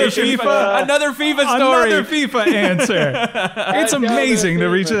 another FIFA story. Another FIFA answer. It's amazing the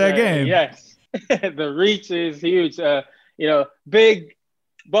reach of that game. Yes, the reach is huge. Big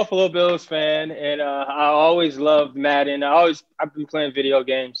Buffalo Bills fan, and I always loved Madden. I've been playing video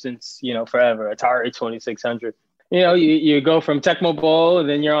games since forever. Atari 2600. You go from Tecmo Bowl, and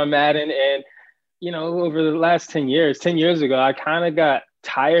then you're on Madden, and over the last 10 years ago, I kind of got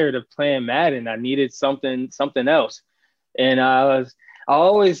tired of playing Madden. I needed something else. And I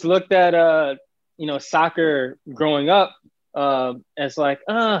always looked at soccer growing up as like,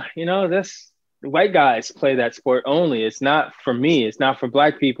 this white guys play that sport only. It's not for me. It's not for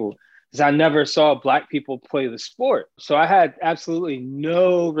Black people, because I never saw Black people play the sport. So I had absolutely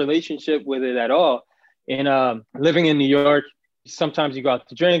no relationship with it at all. And living in New York, sometimes you go out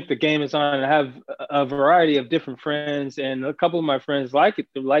to drink, the game is on, and I have a variety of different friends, and a couple of my friends like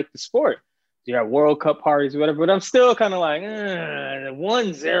the sport. You have World Cup parties or whatever, but I'm still kind of like,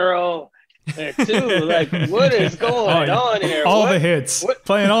 1-0, 2, like, what is going on here? The hits.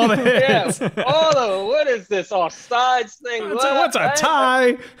 Playing all the hits. Yeah, what is this offsides thing? What's a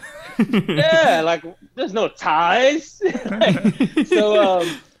tie? Yeah, like, there's no ties.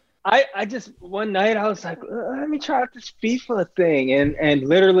 I just, one night I was like, let me try out this FIFA thing. And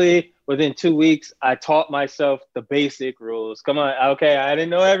literally within 2 weeks, I taught myself the basic rules. Come on. Okay. I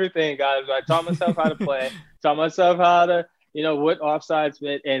didn't know everything, guys. I taught myself how to play, taught myself how to, what offsides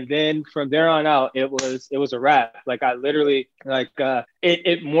meant. And then from there on out, it was a wrap. Like I literally,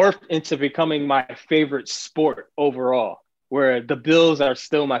 it morphed into becoming my favorite sport overall, where the Bills are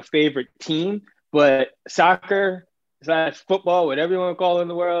still my favorite team, but soccer / football, whatever you want to call it in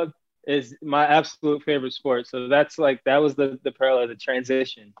the world, is my absolute favorite sport. So that was the parallel, the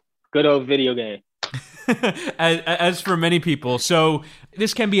transition. Good old video game. as for many people. So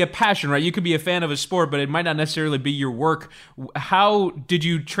this can be a passion, right? You could be a fan of a sport, but it might not necessarily be your work. How did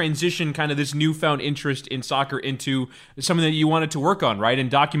you transition kind of this newfound interest in soccer into something that you wanted to work on, right? And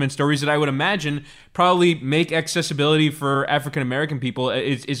document stories that I would imagine probably make accessibility for African American people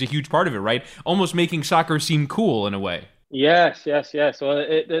is a huge part of it, right? Almost making soccer seem cool in a way. Yes. Well,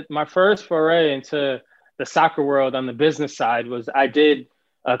 my first foray into the soccer world on the business side was I did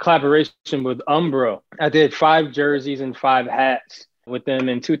a collaboration with Umbro. I did 5 jerseys and 5 hats with them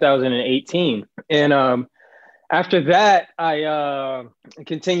in 2018. And after that, I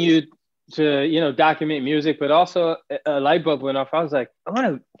continued to, document music, but also a light bulb went off. I was like, I want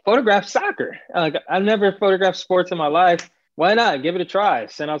to photograph soccer. I've never photographed sports in my life. Why not? Give it a try.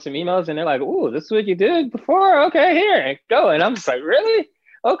 Send out some emails and they're like, "Ooh, this is what you did before? Okay, here, go." And I'm just like, really?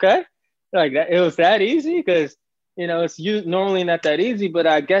 Okay. Like that, it was that easy? Because it's normally not that easy, but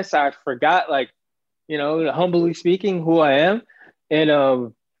I guess I forgot, humbly speaking, who I am. And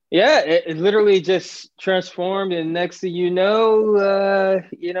it literally just transformed. And next thing you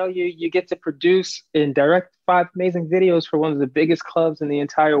get to produce and direct 5 amazing videos for one of the biggest clubs in the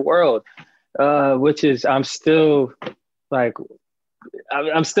entire world, which is, I'm still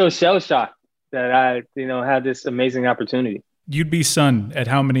shell shocked that I, had this amazing opportunity. You'd be stunned at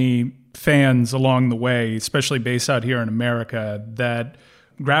how many fans along the way, especially based out here in America, that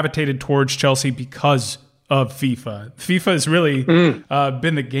gravitated towards Chelsea because of FIFA. FIFA has really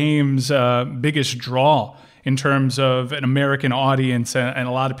been the game's biggest draw in terms of an American audience, and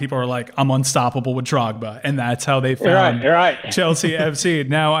a lot of people are like, I'm unstoppable with Drogba, and that's how they found Chelsea FC.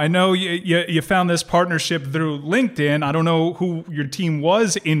 Now, I know you found this partnership through LinkedIn. I don't know who your team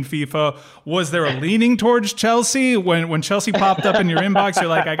was in FIFA. Was there a leaning towards Chelsea? When Chelsea popped up in your inbox, you're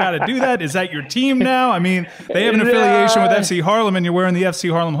like, I got to do that? Is that your team now? I mean, they have an affiliation with FC Harlem, and you're wearing the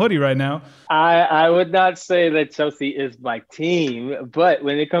FC Harlem hoodie right now. I would not say that Chelsea is my team, but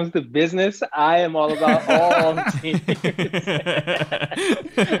when it comes to business, I am all about all teams. I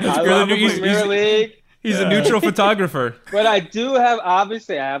love the Premier League. He's a neutral photographer. But I do have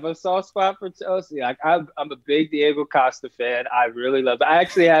a soft spot for Chelsea. Like I'm a big Diego Costa fan. I really love it. I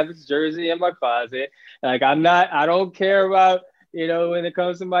actually have his jersey in my closet. Like I don't care about, when it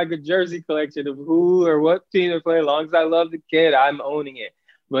comes to my good jersey collection of who or what team they're playing. As long as I love the kid, I'm owning it.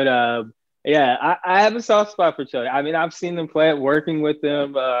 But yeah, I have a soft spot for Chelsea. I mean, I've seen them play, working with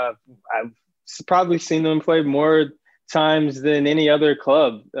them. I've probably seen them play more times than any other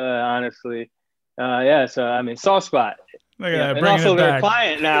club, honestly. So, I mean, soft spot. Look at that, and also they're a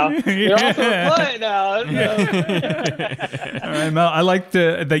client now. They're also a client now. All right, Mel, I like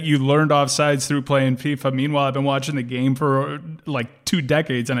that you learned offsides through playing FIFA. Meanwhile, I've been watching the game for like 2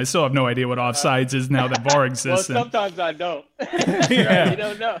 decades, and I still have no idea what offsides is now that VAR exists. Well, sometimes I don't. Yeah. You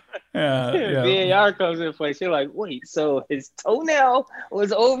don't know. Yeah. VAR comes into place. You're like, wait, so his toenail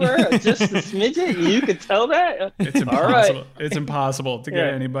was over just a smidget? You could tell that? It's impossible. All right. It's impossible to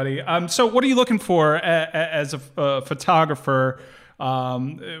get anybody. So what are you looking for as a photographer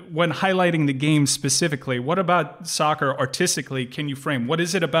when highlighting the game specifically? What about soccer artistically can you frame? What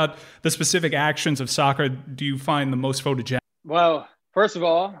is it about the specific actions of soccer do you find the most photogenic? Well, first of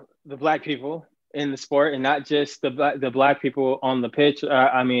all, the Black people in the sport, and not just the Black people on the pitch.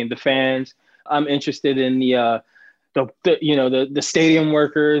 I mean, the fans. I'm interested in the stadium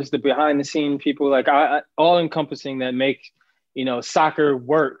workers, the behind the scene people, like all encompassing that make soccer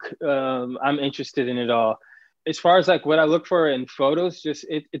work. I'm interested in it all. As far as like what I look for in photos, just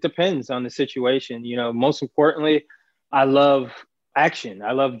it depends on the situation. Most importantly, I love action.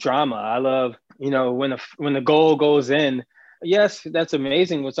 I love drama. I love when the goal goes in. Yes, that's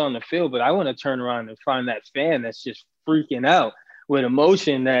amazing what's on the field, but I want to turn around and find that fan that's just freaking out with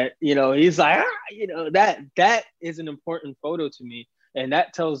emotion that, he's like, that is an important photo to me. And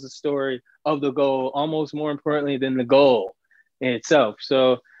that tells the story of the goal almost more importantly than the goal in itself.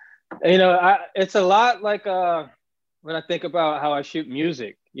 So, it's a lot like when I think about how I shoot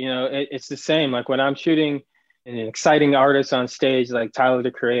music, it's the same. Like when I'm shooting an exciting artist on stage, like Tyler, the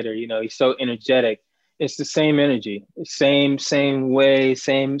Creator, he's so energetic. It's the same energy, same way,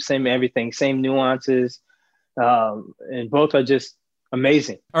 same everything, same nuances. And both are just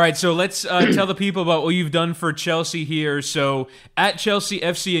amazing. All right, so let's tell the people about what you've done for Chelsea here. So at Chelsea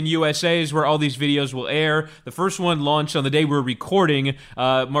FC in USA is where all these videos will air. The first one launched on the day we're recording,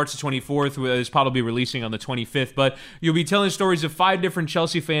 March the 24th, is probably releasing on the 25th. But you'll be telling stories of 5 different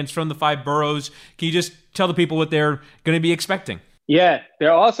Chelsea fans from the 5 boroughs. Can you just tell the people what they're going to be expecting? Yeah,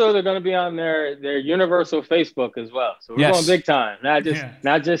 they're going to be on their universal Facebook as well. So we're going big time, not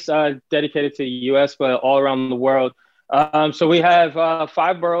just dedicated to the U.S., but all around the world. So we have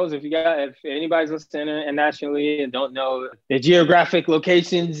 5 boroughs. If anybody's listening internationally and don't know the geographic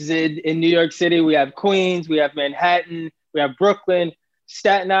locations in New York City, we have Queens, we have Manhattan, we have Brooklyn,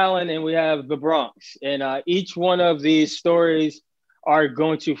 Staten Island, and we have the Bronx. And each one of these stories are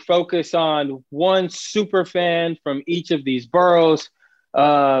going to focus on one super fan from each of these boroughs.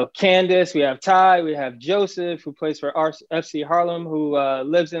 Candace, we have Ty, we have Joseph, who plays for FC Harlem, who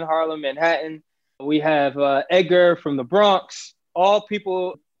lives in Harlem, Manhattan. We have Edgar from the Bronx, all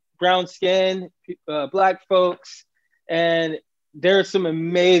people, brown skin, Black folks. And there are some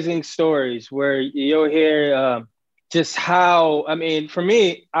amazing stories where you'll hear just how, I mean, for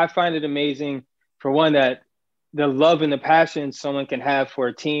me, I find it amazing, for one, that the love and the passion someone can have for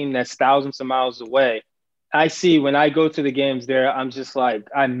a team that's thousands of miles away. I see when I go to the games there, I'm just like,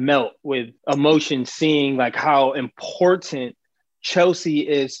 I melt with emotion seeing like how important Chelsea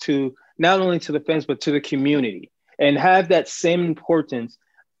is to not only to the fans, but to the community, and have that same importance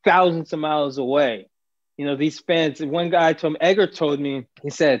thousands of miles away. You know, these fans, one guy Edgar told me,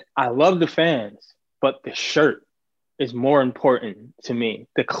 he said, I love the fans, but the shirt is more important to me,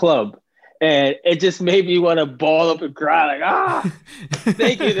 the club. And it just made me want to ball up and cry, like,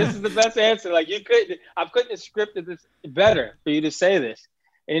 thank you. This is the best answer. Like, I couldn't have scripted this better for you to say this.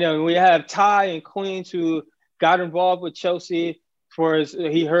 You know, we have Ty and Queens, who got involved with Chelsea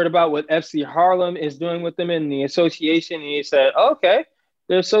he heard about what FC Harlem is doing with them in the association. And he said, okay,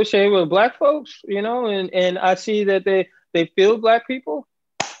 they're associated with Black folks, you know, and I see that they feel Black people.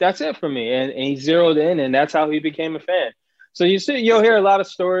 That's it for me. And he zeroed in, and that's how he became a fan. So you'll hear a lot of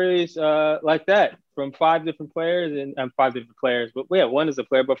stories like that from 5 different players, and 5 different players, but yeah, one is a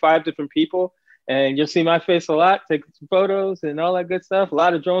player, but 5 different people. And you'll see my face a lot, take some photos and all that good stuff. A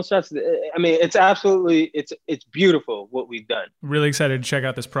lot of drone shots. I mean, it's absolutely, it's beautiful what we've done. Really excited to check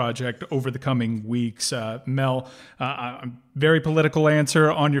out this project over the coming weeks. Mel, very political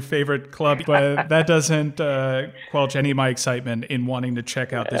answer on your favorite club, but that doesn't quench any of my excitement in wanting to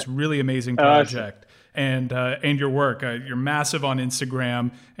check out this really amazing project. And your work. You're massive on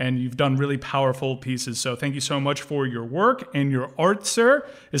Instagram, and you've done really powerful pieces. So thank you so much for your work and your art, sir.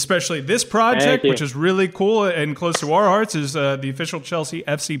 Especially this project, which is really cool and close to our hearts, is the official Chelsea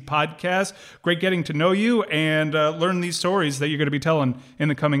FC podcast. Great getting to know you and learn these stories that you're going to be telling in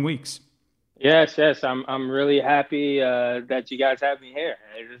the coming weeks. Yes. I'm really happy that you guys have me here.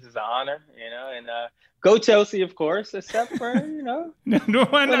 This is an honor, you know, and go Chelsea, of course, except for, you know. No,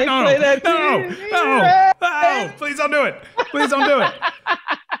 please don't do it. Please don't do it.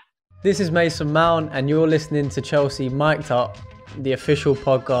 This is Mason Mount, and you're listening to Chelsea Mic'd Up, the official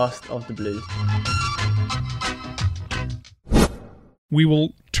podcast of the Blues. We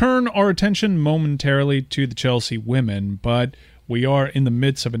will turn our attention momentarily to the Chelsea women, but we are in the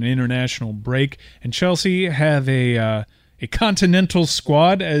midst of an international break, and Chelsea have a continental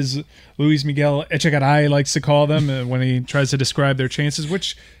squad, as Luis Miguel Echegaray likes to call them when he tries to describe their chances,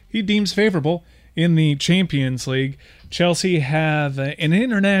 which he deems favorable in the Champions League. Chelsea have an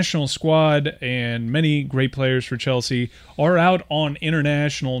international squad, and many great players for Chelsea are out on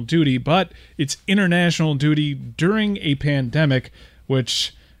international duty, but it's international duty during a pandemic,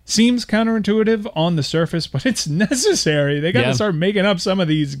 which seems counterintuitive on the surface, but it's necessary. They got to start making up some of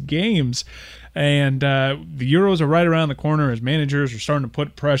these games. And the Euros are right around the corner as managers are starting to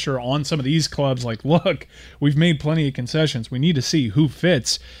put pressure on some of these clubs. Like, look, we've made plenty of concessions. We need to see who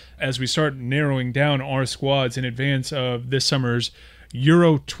fits as we start narrowing down our squads in advance of this summer's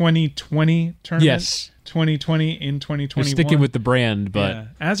Euro 2020 tournament. Yes. 2020 in 2021. You're sticking with the brand, but... Yeah.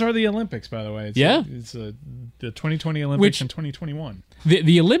 As are the Olympics, by the way. It's the 2020 Olympics and 2021.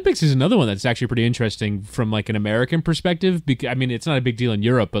 The Olympics is another one that's actually pretty interesting from like an American perspective. Because, I mean, it's not a big deal in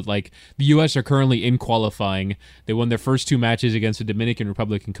Europe, but like the U.S. are currently in qualifying. They won their first 2 matches against the Dominican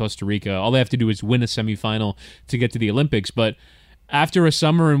Republic and Costa Rica. All they have to do is win a semifinal to get to the Olympics. But after a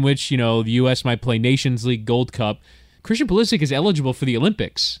summer in which, you know, the U.S. might play Nations League Gold Cup, Christian Pulisic is eligible for the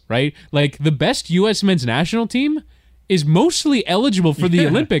Olympics, right? Like, the best U.S. men's national team is mostly eligible for the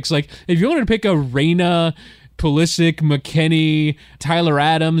Olympics. Like, if you wanted to pick a Reyna, Pulisic, McKennie, Tyler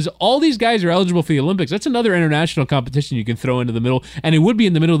Adams, all these guys are eligible for the Olympics. That's another international competition you can throw into the middle, and it would be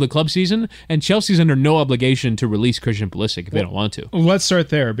in the middle of the club season, and Chelsea's under no obligation to release Christian Pulisic if they don't want to. Let's start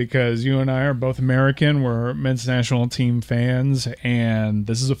there, because you and I are both American. We're men's national team fans, and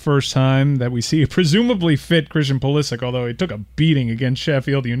this is the first time that we see a presumably fit Christian Pulisic, although he took a beating against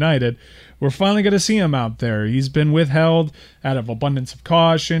Sheffield United. We're finally going to see him out there. He's been withheld out of abundance of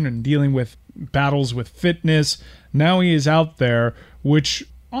caution and dealing with battles with fitness. Now he is out there, which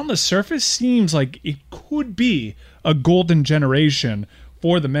on the surface seems like it could be a golden generation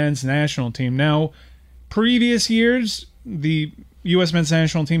for the men's national team. Now, previous years, the U.S. men's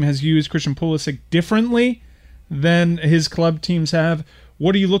national team has used Christian Pulisic differently than his club teams have.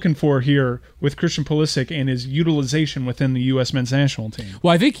 What are you looking for here with Christian Pulisic and his utilization within the U.S. men's national team?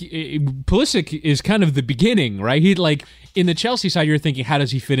 Well, I think Pulisic is kind of the beginning, right? He in the Chelsea side, you're thinking, how does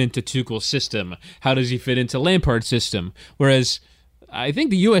he fit into Tuchel's system? How does he fit into Lampard's system? Whereas I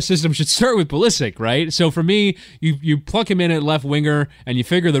think the U.S. system should start with Pulisic, right? So for me, you pluck him in at left winger and you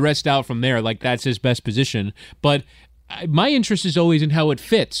figure the rest out from there. Like, that's his best position. But my interest is always in how it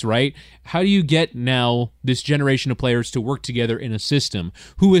fits, right? How do you get now this generation of players to work together in a system?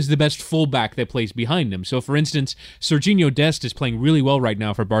 Who is the best fullback that plays behind him? So, for instance, Serginho Dest is playing really well right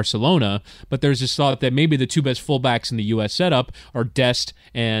now for Barcelona, but there's this thought that maybe the two best fullbacks in the U.S. setup are Dest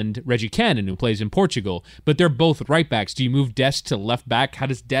and Reggie Cannon, who plays in Portugal. But they're both right backs. Do you move Dest to left back? How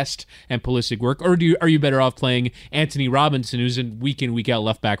does Dest and Pulisic work? Or are you better off playing Anthony Robinson, who's in, week in, week out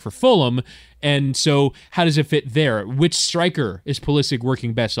left back for Fulham? And so how does it fit there? Which striker is Pulisic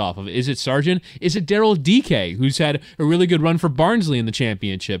working best off of? Is it Sargent? Is it Daryl Dike, who's had a really good run for Barnsley in the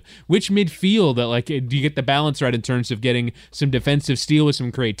championship? Which midfield, do you get the balance right in terms of getting some defensive steel with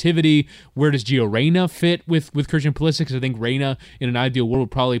some creativity? Where does Gio Reyna fit with Christian Pulisic? Because I think Reyna, in an ideal world,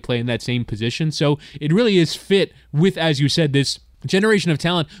 would probably play in that same position. So it really is fit with, as you said, this generation of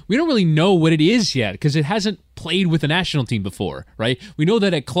talent. We don't really know what it is yet because it hasn't played with the national team before, right? We know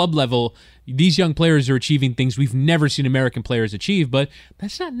that at club level, these young players are achieving things we've never seen American players achieve, but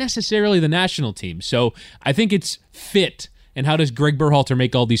that's not necessarily the national team. So I think it's fit. And how does Greg Berhalter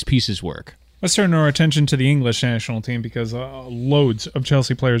make all these pieces work? Let's turn our attention to the English national team because loads of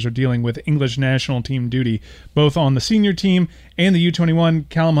Chelsea players are dealing with English national team duty, both on the senior team and the U21.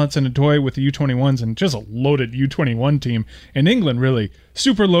 Callum Hudson-Odoi with the U21s and just a loaded U21 team. And England really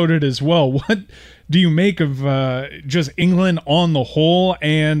super loaded as well. What do you make of just England on the whole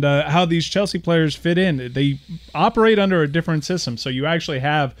and how these Chelsea players fit in? They operate under a different system, so you actually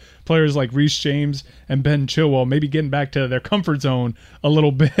have players like Reece James and Ben Chilwell maybe getting back to their comfort zone a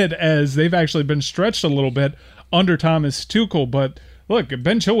little bit as they've actually been stretched a little bit under Thomas Tuchel. But look,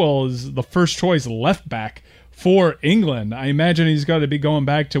 Ben Chilwell is the first choice left back for England. I imagine he's got to be going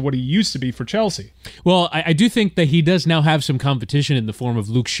back to what he used to be for Chelsea. Well, I do think that he does now have some competition in the form of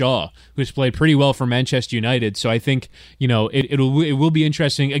Luke Shaw, who's played pretty well for Manchester United. So I think, it will be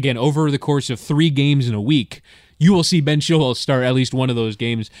interesting, again, over the course of 3 games in a week, you will see Ben Chilwell start at least one of those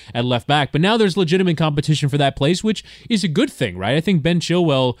games at left back. But now there's legitimate competition for that place, which is a good thing, right? I think Ben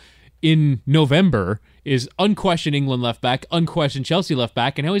Chilwell in November is unquestioned England left back, unquestioned Chelsea left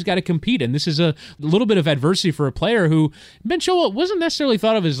back, and now he's got to compete. And this is a little bit of adversity for a player who Ben Chilwell wasn't necessarily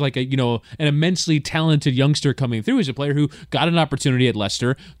thought of as like an immensely talented youngster coming through. He's a player who got an opportunity at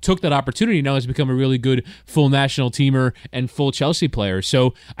Leicester, took that opportunity, now has become a really good full national teamer and full Chelsea player.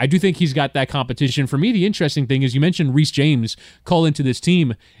 So I do think he's got that competition. For me, the interesting thing is you mentioned Reece James call into this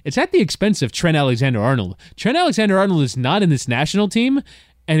team. It's at the expense of Trent Alexander-Arnold. Trent Alexander-Arnold is not in this national team.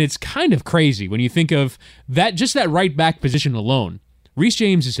 And it's kind of crazy when you think of that, just that right back position alone. Reece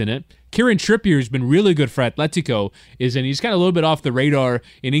James is in it. Kieran Trippier has been really good for Atletico, he's kind of a little bit off the radar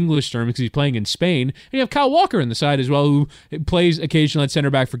in English terms because he's playing in Spain. And you have Kyle Walker on the side as well, who plays occasionally at center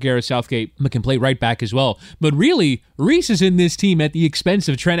back for Gareth Southgate, but can play right back as well. But really, Reece is in this team at the expense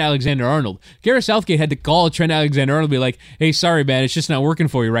of Trent Alexander-Arnold. Gareth Southgate had to call Trent Alexander-Arnold and be like, hey, sorry, man, it's just not working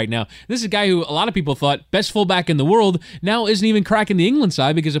for you right now. This is a guy who a lot of people thought best fullback in the world now isn't even cracking the England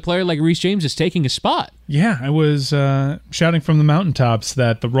side because a player like Reece James is taking a spot. Yeah, I was shouting from the mountaintops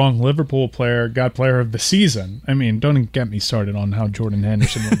that the wrong Liverpool player got player of the season. I mean, don't get me started on how Jordan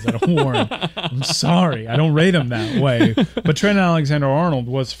Henderson was at Warren. I'm sorry, I don't rate him that way. But Trent Alexander-Arnold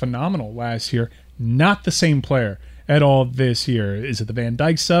was phenomenal last year. Not the same player at all this year. Is it the Van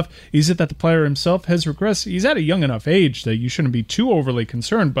Dijk stuff? Is it that the player himself has regressed? He's at a young enough age that you shouldn't be too overly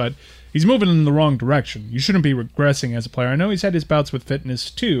concerned, but he's moving in the wrong direction. You shouldn't be regressing as a player. I know he's had his bouts with fitness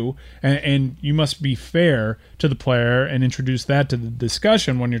too, and you must be fair to the player and introduce that to the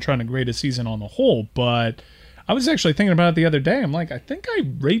discussion when you're trying to grade a season on the whole. But I was actually thinking about it the other day. I'm like, I think I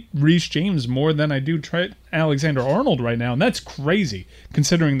rate Reece James more than I do Trent Alexander-Arnold right now, and that's crazy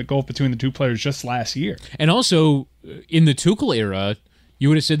considering the gulf between the two players just last year. And also, in the Tuchel era, you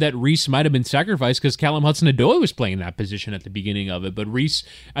would have said that Reece might have been sacrificed because Callum Hudson-Odoi was playing that position at the beginning of it. But Reece,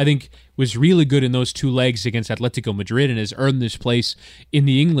 I think, was really good in those 2 legs against Atletico Madrid and has earned this place in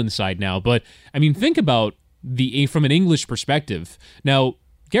the England side now. But, I mean, think about from an English perspective. Now,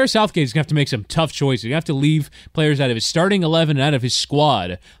 Gareth Southgate's going to have to make some tough choices. You have to leave players out of his starting 11 and out of his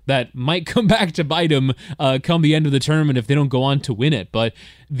squad that might come back to bite him come the end of the tournament if they don't go on to win it. But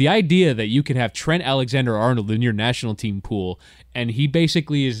the idea that you could have Trent Alexander-Arnold in your national team pool, and he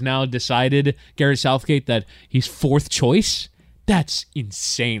basically is now decided, Gareth Southgate, that he's fourth choice, that's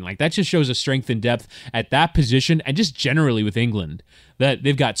insane. Like, that just shows a strength and depth at that position and just generally with England, that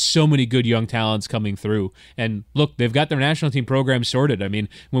they've got so many good young talents coming through. And look, they've got their national team program sorted. I mean,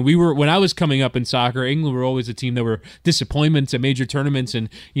 when I was coming up in soccer, England were always a team that were disappointments at major tournaments and,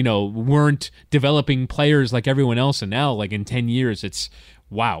 weren't developing players like everyone else. And now, like in 10 years, it's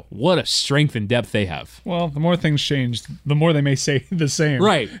wow, what a strength and depth they have. Well, the more things change, the more they may say the same.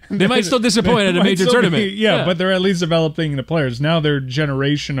 Right. They might still disappoint at a major tournament. Yeah, but they're at least developing the players. Now their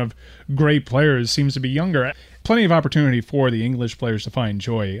generation of great players seems to be younger. Plenty of opportunity for the English players to find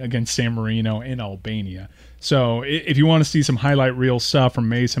joy against San Marino and Albania. So if you want to see some highlight reel stuff from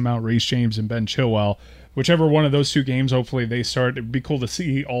Mason Mount, Reece James, and Ben Chilwell, whichever one of those two games, hopefully they start. It'd be cool to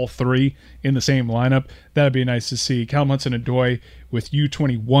see all three in the same lineup. That'd be nice to see. Callum Hudson-Odoi with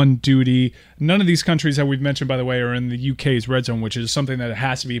U21 duty. None of these countries that we've mentioned, by the way, are in the UK's red zone, which is something that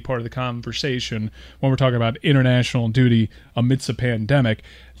has to be part of the conversation when we're talking about international duty amidst the pandemic.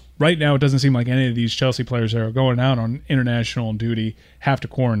 Right now, it doesn't seem like any of these Chelsea players that are going out on international duty have to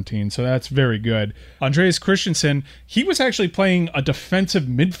quarantine, so that's very good. Andreas Christensen, he was actually playing a defensive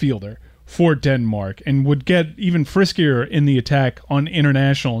midfielder for Denmark and would get even friskier in the attack on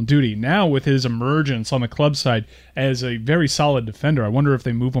international duty. Now, with his emergence on the club side as a very solid defender, I wonder if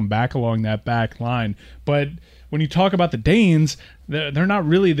they move him back along that back line. But when you talk about the Danes, they're not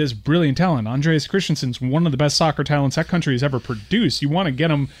really this brilliant talent. Andreas Christensen's one of the best soccer talents that country has ever produced. You want to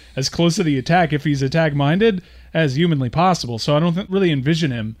get him as close to the attack, if he's attack-minded, as humanly possible. So I don't really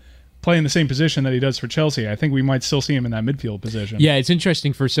envision him playing the same position that he does for Chelsea. I think we might still see him in that midfield position. Yeah, it's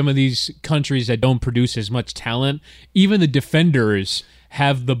interesting for some of these countries that don't produce as much talent. Even the defenders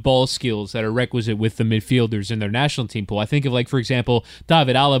have the ball skills that are requisite with the midfielders in their national team pool. I think of, like, for example,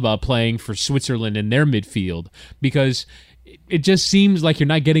 David Alaba playing for Switzerland in their midfield, because it just seems like you're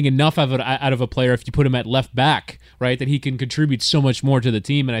not getting enough out of a player if you put him at left back, right? That he can contribute so much more to the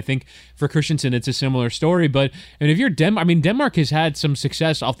team. And I think for Christensen, it's a similar story. But if you're Denmark has had some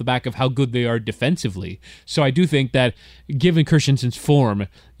success off the back of how good they are defensively. So I do think that given Christensen's form,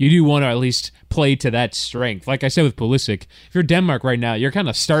 you do want to at least play to that strength. Like I said with Pulisic, if you're Denmark right now, you're kind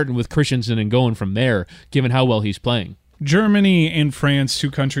of starting with Christensen and going from there, given how well he's playing. Germany and France,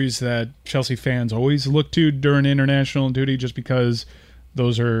 two countries that Chelsea fans always look to during international duty just because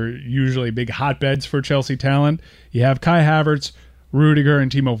those are usually big hotbeds for Chelsea talent. You have Kai Havertz, Rudiger,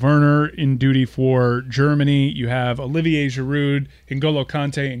 and Timo Werner in duty for Germany. You have Olivier Giroud, N'Golo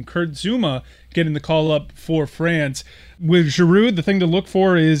Kante, and Kurt Zouma getting the call up for France. With Giroud, the thing to look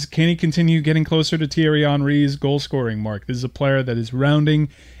for is, can he continue getting closer to Thierry Henry's goal-scoring mark? This is a player that is rounding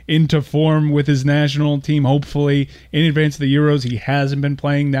into form with his national team, hopefully. In advance of the Euros, he hasn't been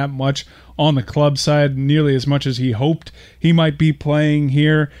playing that much on the club side, nearly as much as he hoped he might be playing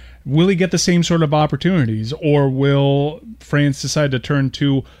here. Will he get the same sort of opportunities, or will France decide to turn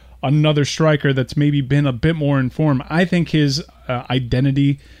to another striker that's maybe been a bit more in form? I think his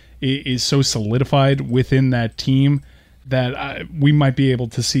identity is so solidified within that team that we might be able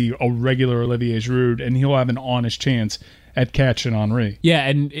to see a regular Olivier Giroud, and he'll have an honest chance at catching Henry. Yeah,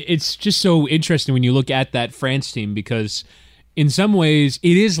 and it's just so interesting when you look at that France team, because in some ways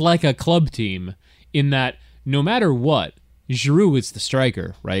it is like a club team in that no matter what, Giroud is the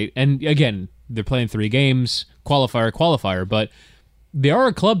striker, right? And again, they're playing 3 games, qualifier, but they are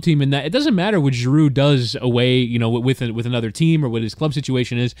a club team in that it doesn't matter what Giroud does away, with another team or what his club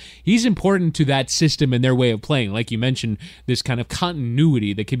situation is. He's important to that system and their way of playing. Like you mentioned, this kind of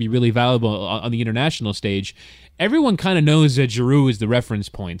continuity that can be really valuable on the international stage. Everyone kind of knows that Giroud is the reference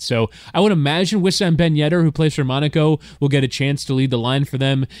point. So I would imagine Wissam Ben Yedder, who plays for Monaco, will get a chance to lead the line for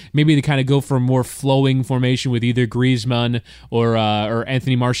them. Maybe they kind of go for a more flowing formation with either Griezmann or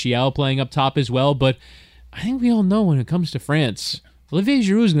Anthony Martial playing up top as well. But I think we all know when it comes to France, Olivier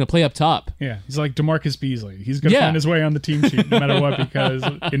Giroud is going to play up top. Yeah, he's like DeMarcus Beasley. He's going to find his way on the team sheet no matter what, because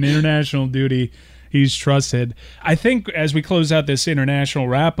in international duty, he's trusted. I think as we close out this international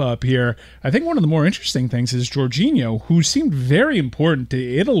wrap-up here, I think one of the more interesting things is Jorginho, who seemed very important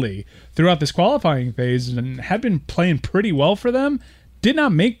to Italy throughout this qualifying phase and had been playing pretty well for them, did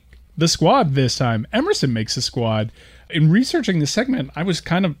not make the squad this time. Emerson makes the squad. In researching this segment, I was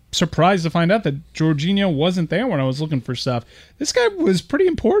kind of surprised to find out that Jorginho wasn't there when I was looking for stuff. This guy was pretty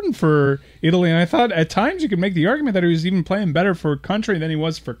important for Italy, and I thought at times you could make the argument that he was even playing better for country than he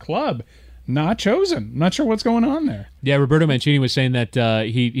was for club. not chosen. Not sure what's going on there. Yeah, Roberto Mancini was saying that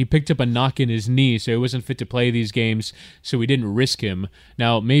he picked up a knock in his knee, so he wasn't fit to play these games, so we didn't risk him.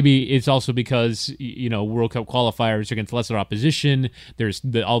 Now, maybe it's also because, World Cup qualifiers against lesser opposition, there's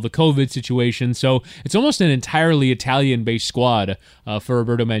all the COVID situation, so it's almost an entirely Italian-based squad for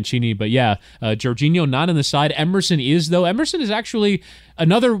Roberto Mancini. But yeah, Jorginho not on the side. Emerson is, though. Emerson is actually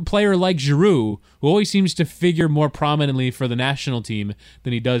another player like Giroud, who always seems to figure more prominently for the national team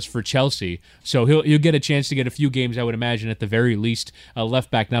than he does for Chelsea. So he'll get a chance to get a few games, I would imagine, at the very least.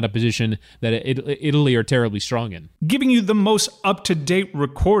 Left back, not a position that Italy are terribly strong in. Giving you the most up-to-date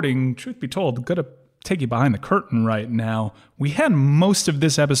recording, truth be told, got to take you behind the curtain right now. We had most of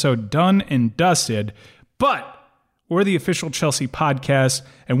this episode done and dusted, but we're the official Chelsea podcast,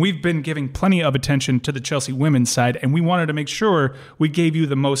 and we've been giving plenty of attention to the Chelsea women's side, and we wanted to make sure we gave you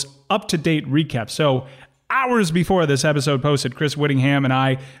the most up-to-date recap. So hours before this episode posted, Chris Whittingham and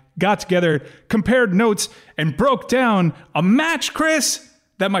I got together, compared notes, and broke down a match, Chris,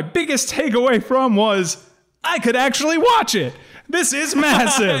 that my biggest takeaway from was I could actually watch it. This is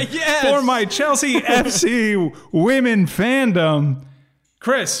massive Yes. for my Chelsea FC women fandom.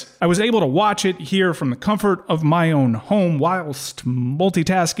 Chris, I was able to watch it here from the comfort of my own home whilst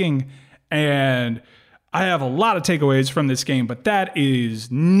multitasking, and I have a lot of takeaways from this game, but that is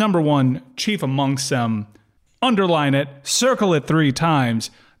number one, chief amongst them. Underline it, circle it 3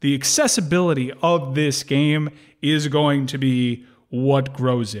 times. The accessibility of this game is going to be what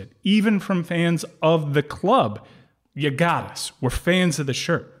grows it, even from fans of the club. You got us. We're fans of the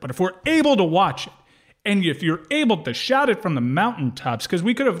shirt. But if we're able to watch it, and if you're able to shout it from the mountaintops, because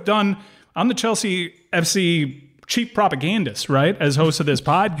we could have done, I'm the Chelsea FC chief propagandist, right, as host of this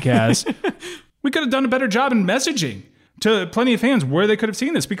podcast. We could have done a better job in messaging to plenty of fans where they could have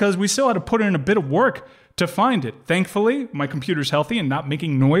seen this, because we still had to put in a bit of work to find it. Thankfully, my computer's healthy and not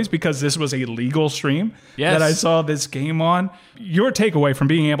making noise, because this was a legal stream that I saw this game on. Your takeaway from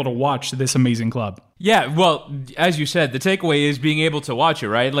being able to watch this amazing club? Yeah, well, as you said, the takeaway is being able to watch it,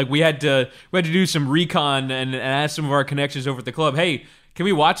 right? Like we had to do some recon and ask some of our connections over at the club, hey, can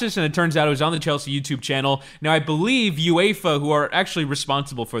we watch this? And it turns out it was on the Chelsea YouTube channel. Now, I believe UEFA, who are actually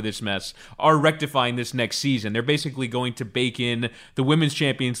responsible for this mess, are rectifying this next season. They're basically going to bake in the Women's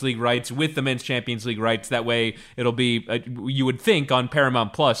Champions League rights with the Men's Champions League rights. That way, it'll be, you would think, on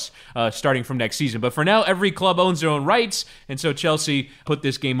Paramount Plus starting from next season. But for now, every club owns their own rights, and so Chelsea put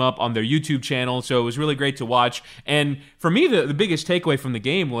this game up on their YouTube channel, so it was really great to watch. And for me, the biggest takeaway from the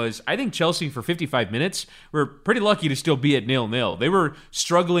game was, I think Chelsea, for 55 minutes, were pretty lucky to still be at 0-0. They were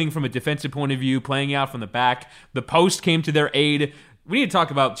struggling from a defensive point of view, playing out from the back. The post came to their aid. We need to talk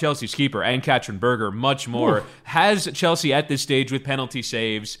about Chelsea's keeper, Ann-Katrin Berger, much more. Ooh. Has Chelsea at this stage with penalty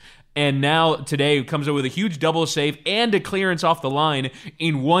saves, and now today comes up with a huge double save and a clearance off the line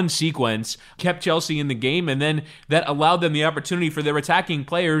in one sequence, kept Chelsea in the game, and then that allowed them the opportunity for their attacking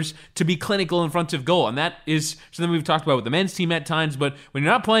players to be clinical in front of goal. And that is something we've talked about with the men's team at times, but when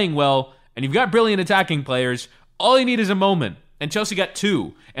you're not playing well and you've got brilliant attacking players, all you need is a moment. And Chelsea got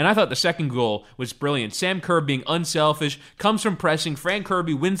 2. And I thought the second goal was brilliant. Sam Kerr being unselfish, comes from pressing. Fran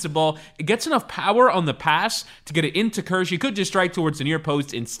Kirby wins the ball. It gets enough power on the pass to get it into Kerr. She could just strike towards the near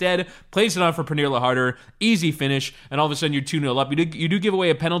post. Instead, plays it on for Pernilla Harder. Easy finish. And all of a sudden, you're 2-0 up. You do give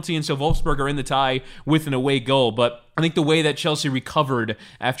away a penalty, and so Wolfsburg are in the tie with an away goal. But I think the way that Chelsea recovered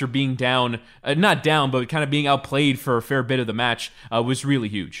after being down, not down, but kind of being outplayed for a fair bit of the match was really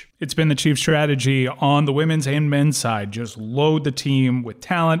huge. It's been the chief strategy on the women's and men's side. Just load the team with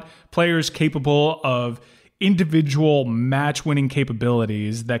talent, players capable of individual match-winning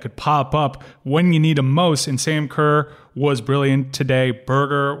capabilities that could pop up when you need them most. And Sam Kerr was brilliant today.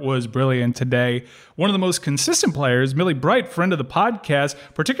 Berger was brilliant today. One of the most consistent players, Millie Bright, friend of the podcast,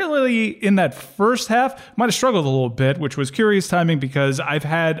 particularly in that first half, might have struggled a little bit, which was curious timing because I've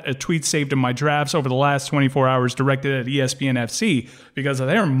had a tweet saved in my drafts over the last 24 hours directed at ESPN FC because of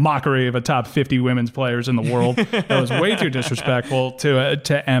their mockery of a top 50 women's players in the world. That was way too disrespectful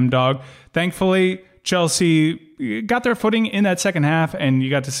to M-Dog. Thankfully, Chelsea got their footing in that second half, and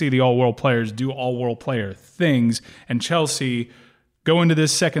you got to see the all-world players do all-world player things. And Chelsea go into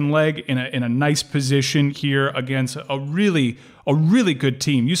this second leg in a nice position here against a really good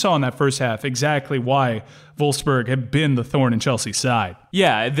team. You saw in that first half exactly why Wolfsburg had been the thorn in Chelsea's side.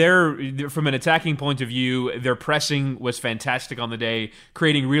 Yeah, they're from an attacking point of view, their pressing was fantastic on the day,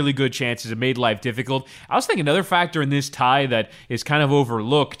 creating really good chances. It made life difficult. I also think another factor in this tie that is kind of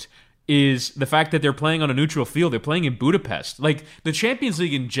overlooked is the fact that they're playing on a neutral field. They're playing in Budapest. Like, the Champions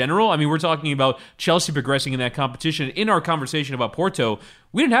League in general, I mean, we're talking about Chelsea progressing in that competition. In our conversation about Porto,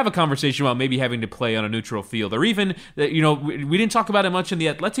 we didn't have a conversation about maybe having to play on a neutral field, or even that, we didn't talk about it much in the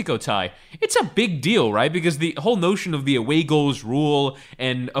Atletico tie. It's a big deal, right? Because the whole notion of the away goals rule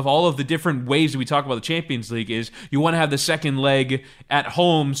and of all of the different ways that we talk about the Champions League is you want to have the second leg at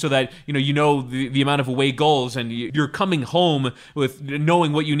home so that the amount of away goals and you're coming home with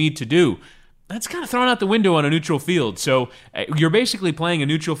knowing what you need to do. That's kind of thrown out the window on a neutral field. So you're basically playing a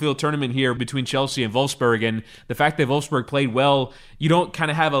neutral field tournament here between Chelsea and Wolfsburg, and the fact that Wolfsburg played well, you don't kind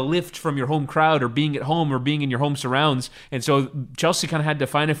of have a lift from your home crowd or being at home or being in your home surrounds, and so Chelsea kind of had to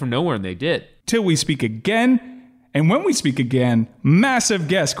find it from nowhere, and they did. Till we speak again, and when we speak again, massive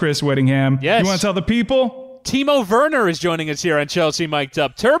guest Chris Whittingham. Yes. You want to tell the people? Timo Werner is joining us here on Chelsea Mic'd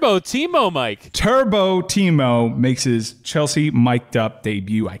Up. Turbo Timo, Mike. Turbo Timo makes his Chelsea Mic'd Up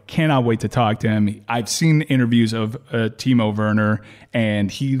debut. I cannot wait to talk to him. I've seen interviews of Timo Werner, and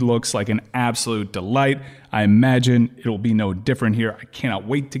he looks like an absolute delight. I imagine it'll be no different here. I cannot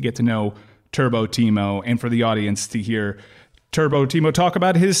wait to get to know Turbo Timo and for the audience to hear Turbo Timo talk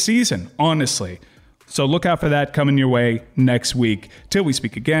about his season, honestly. So look out for that coming your way next week. Till we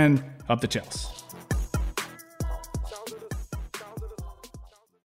speak again, up the Chelsea.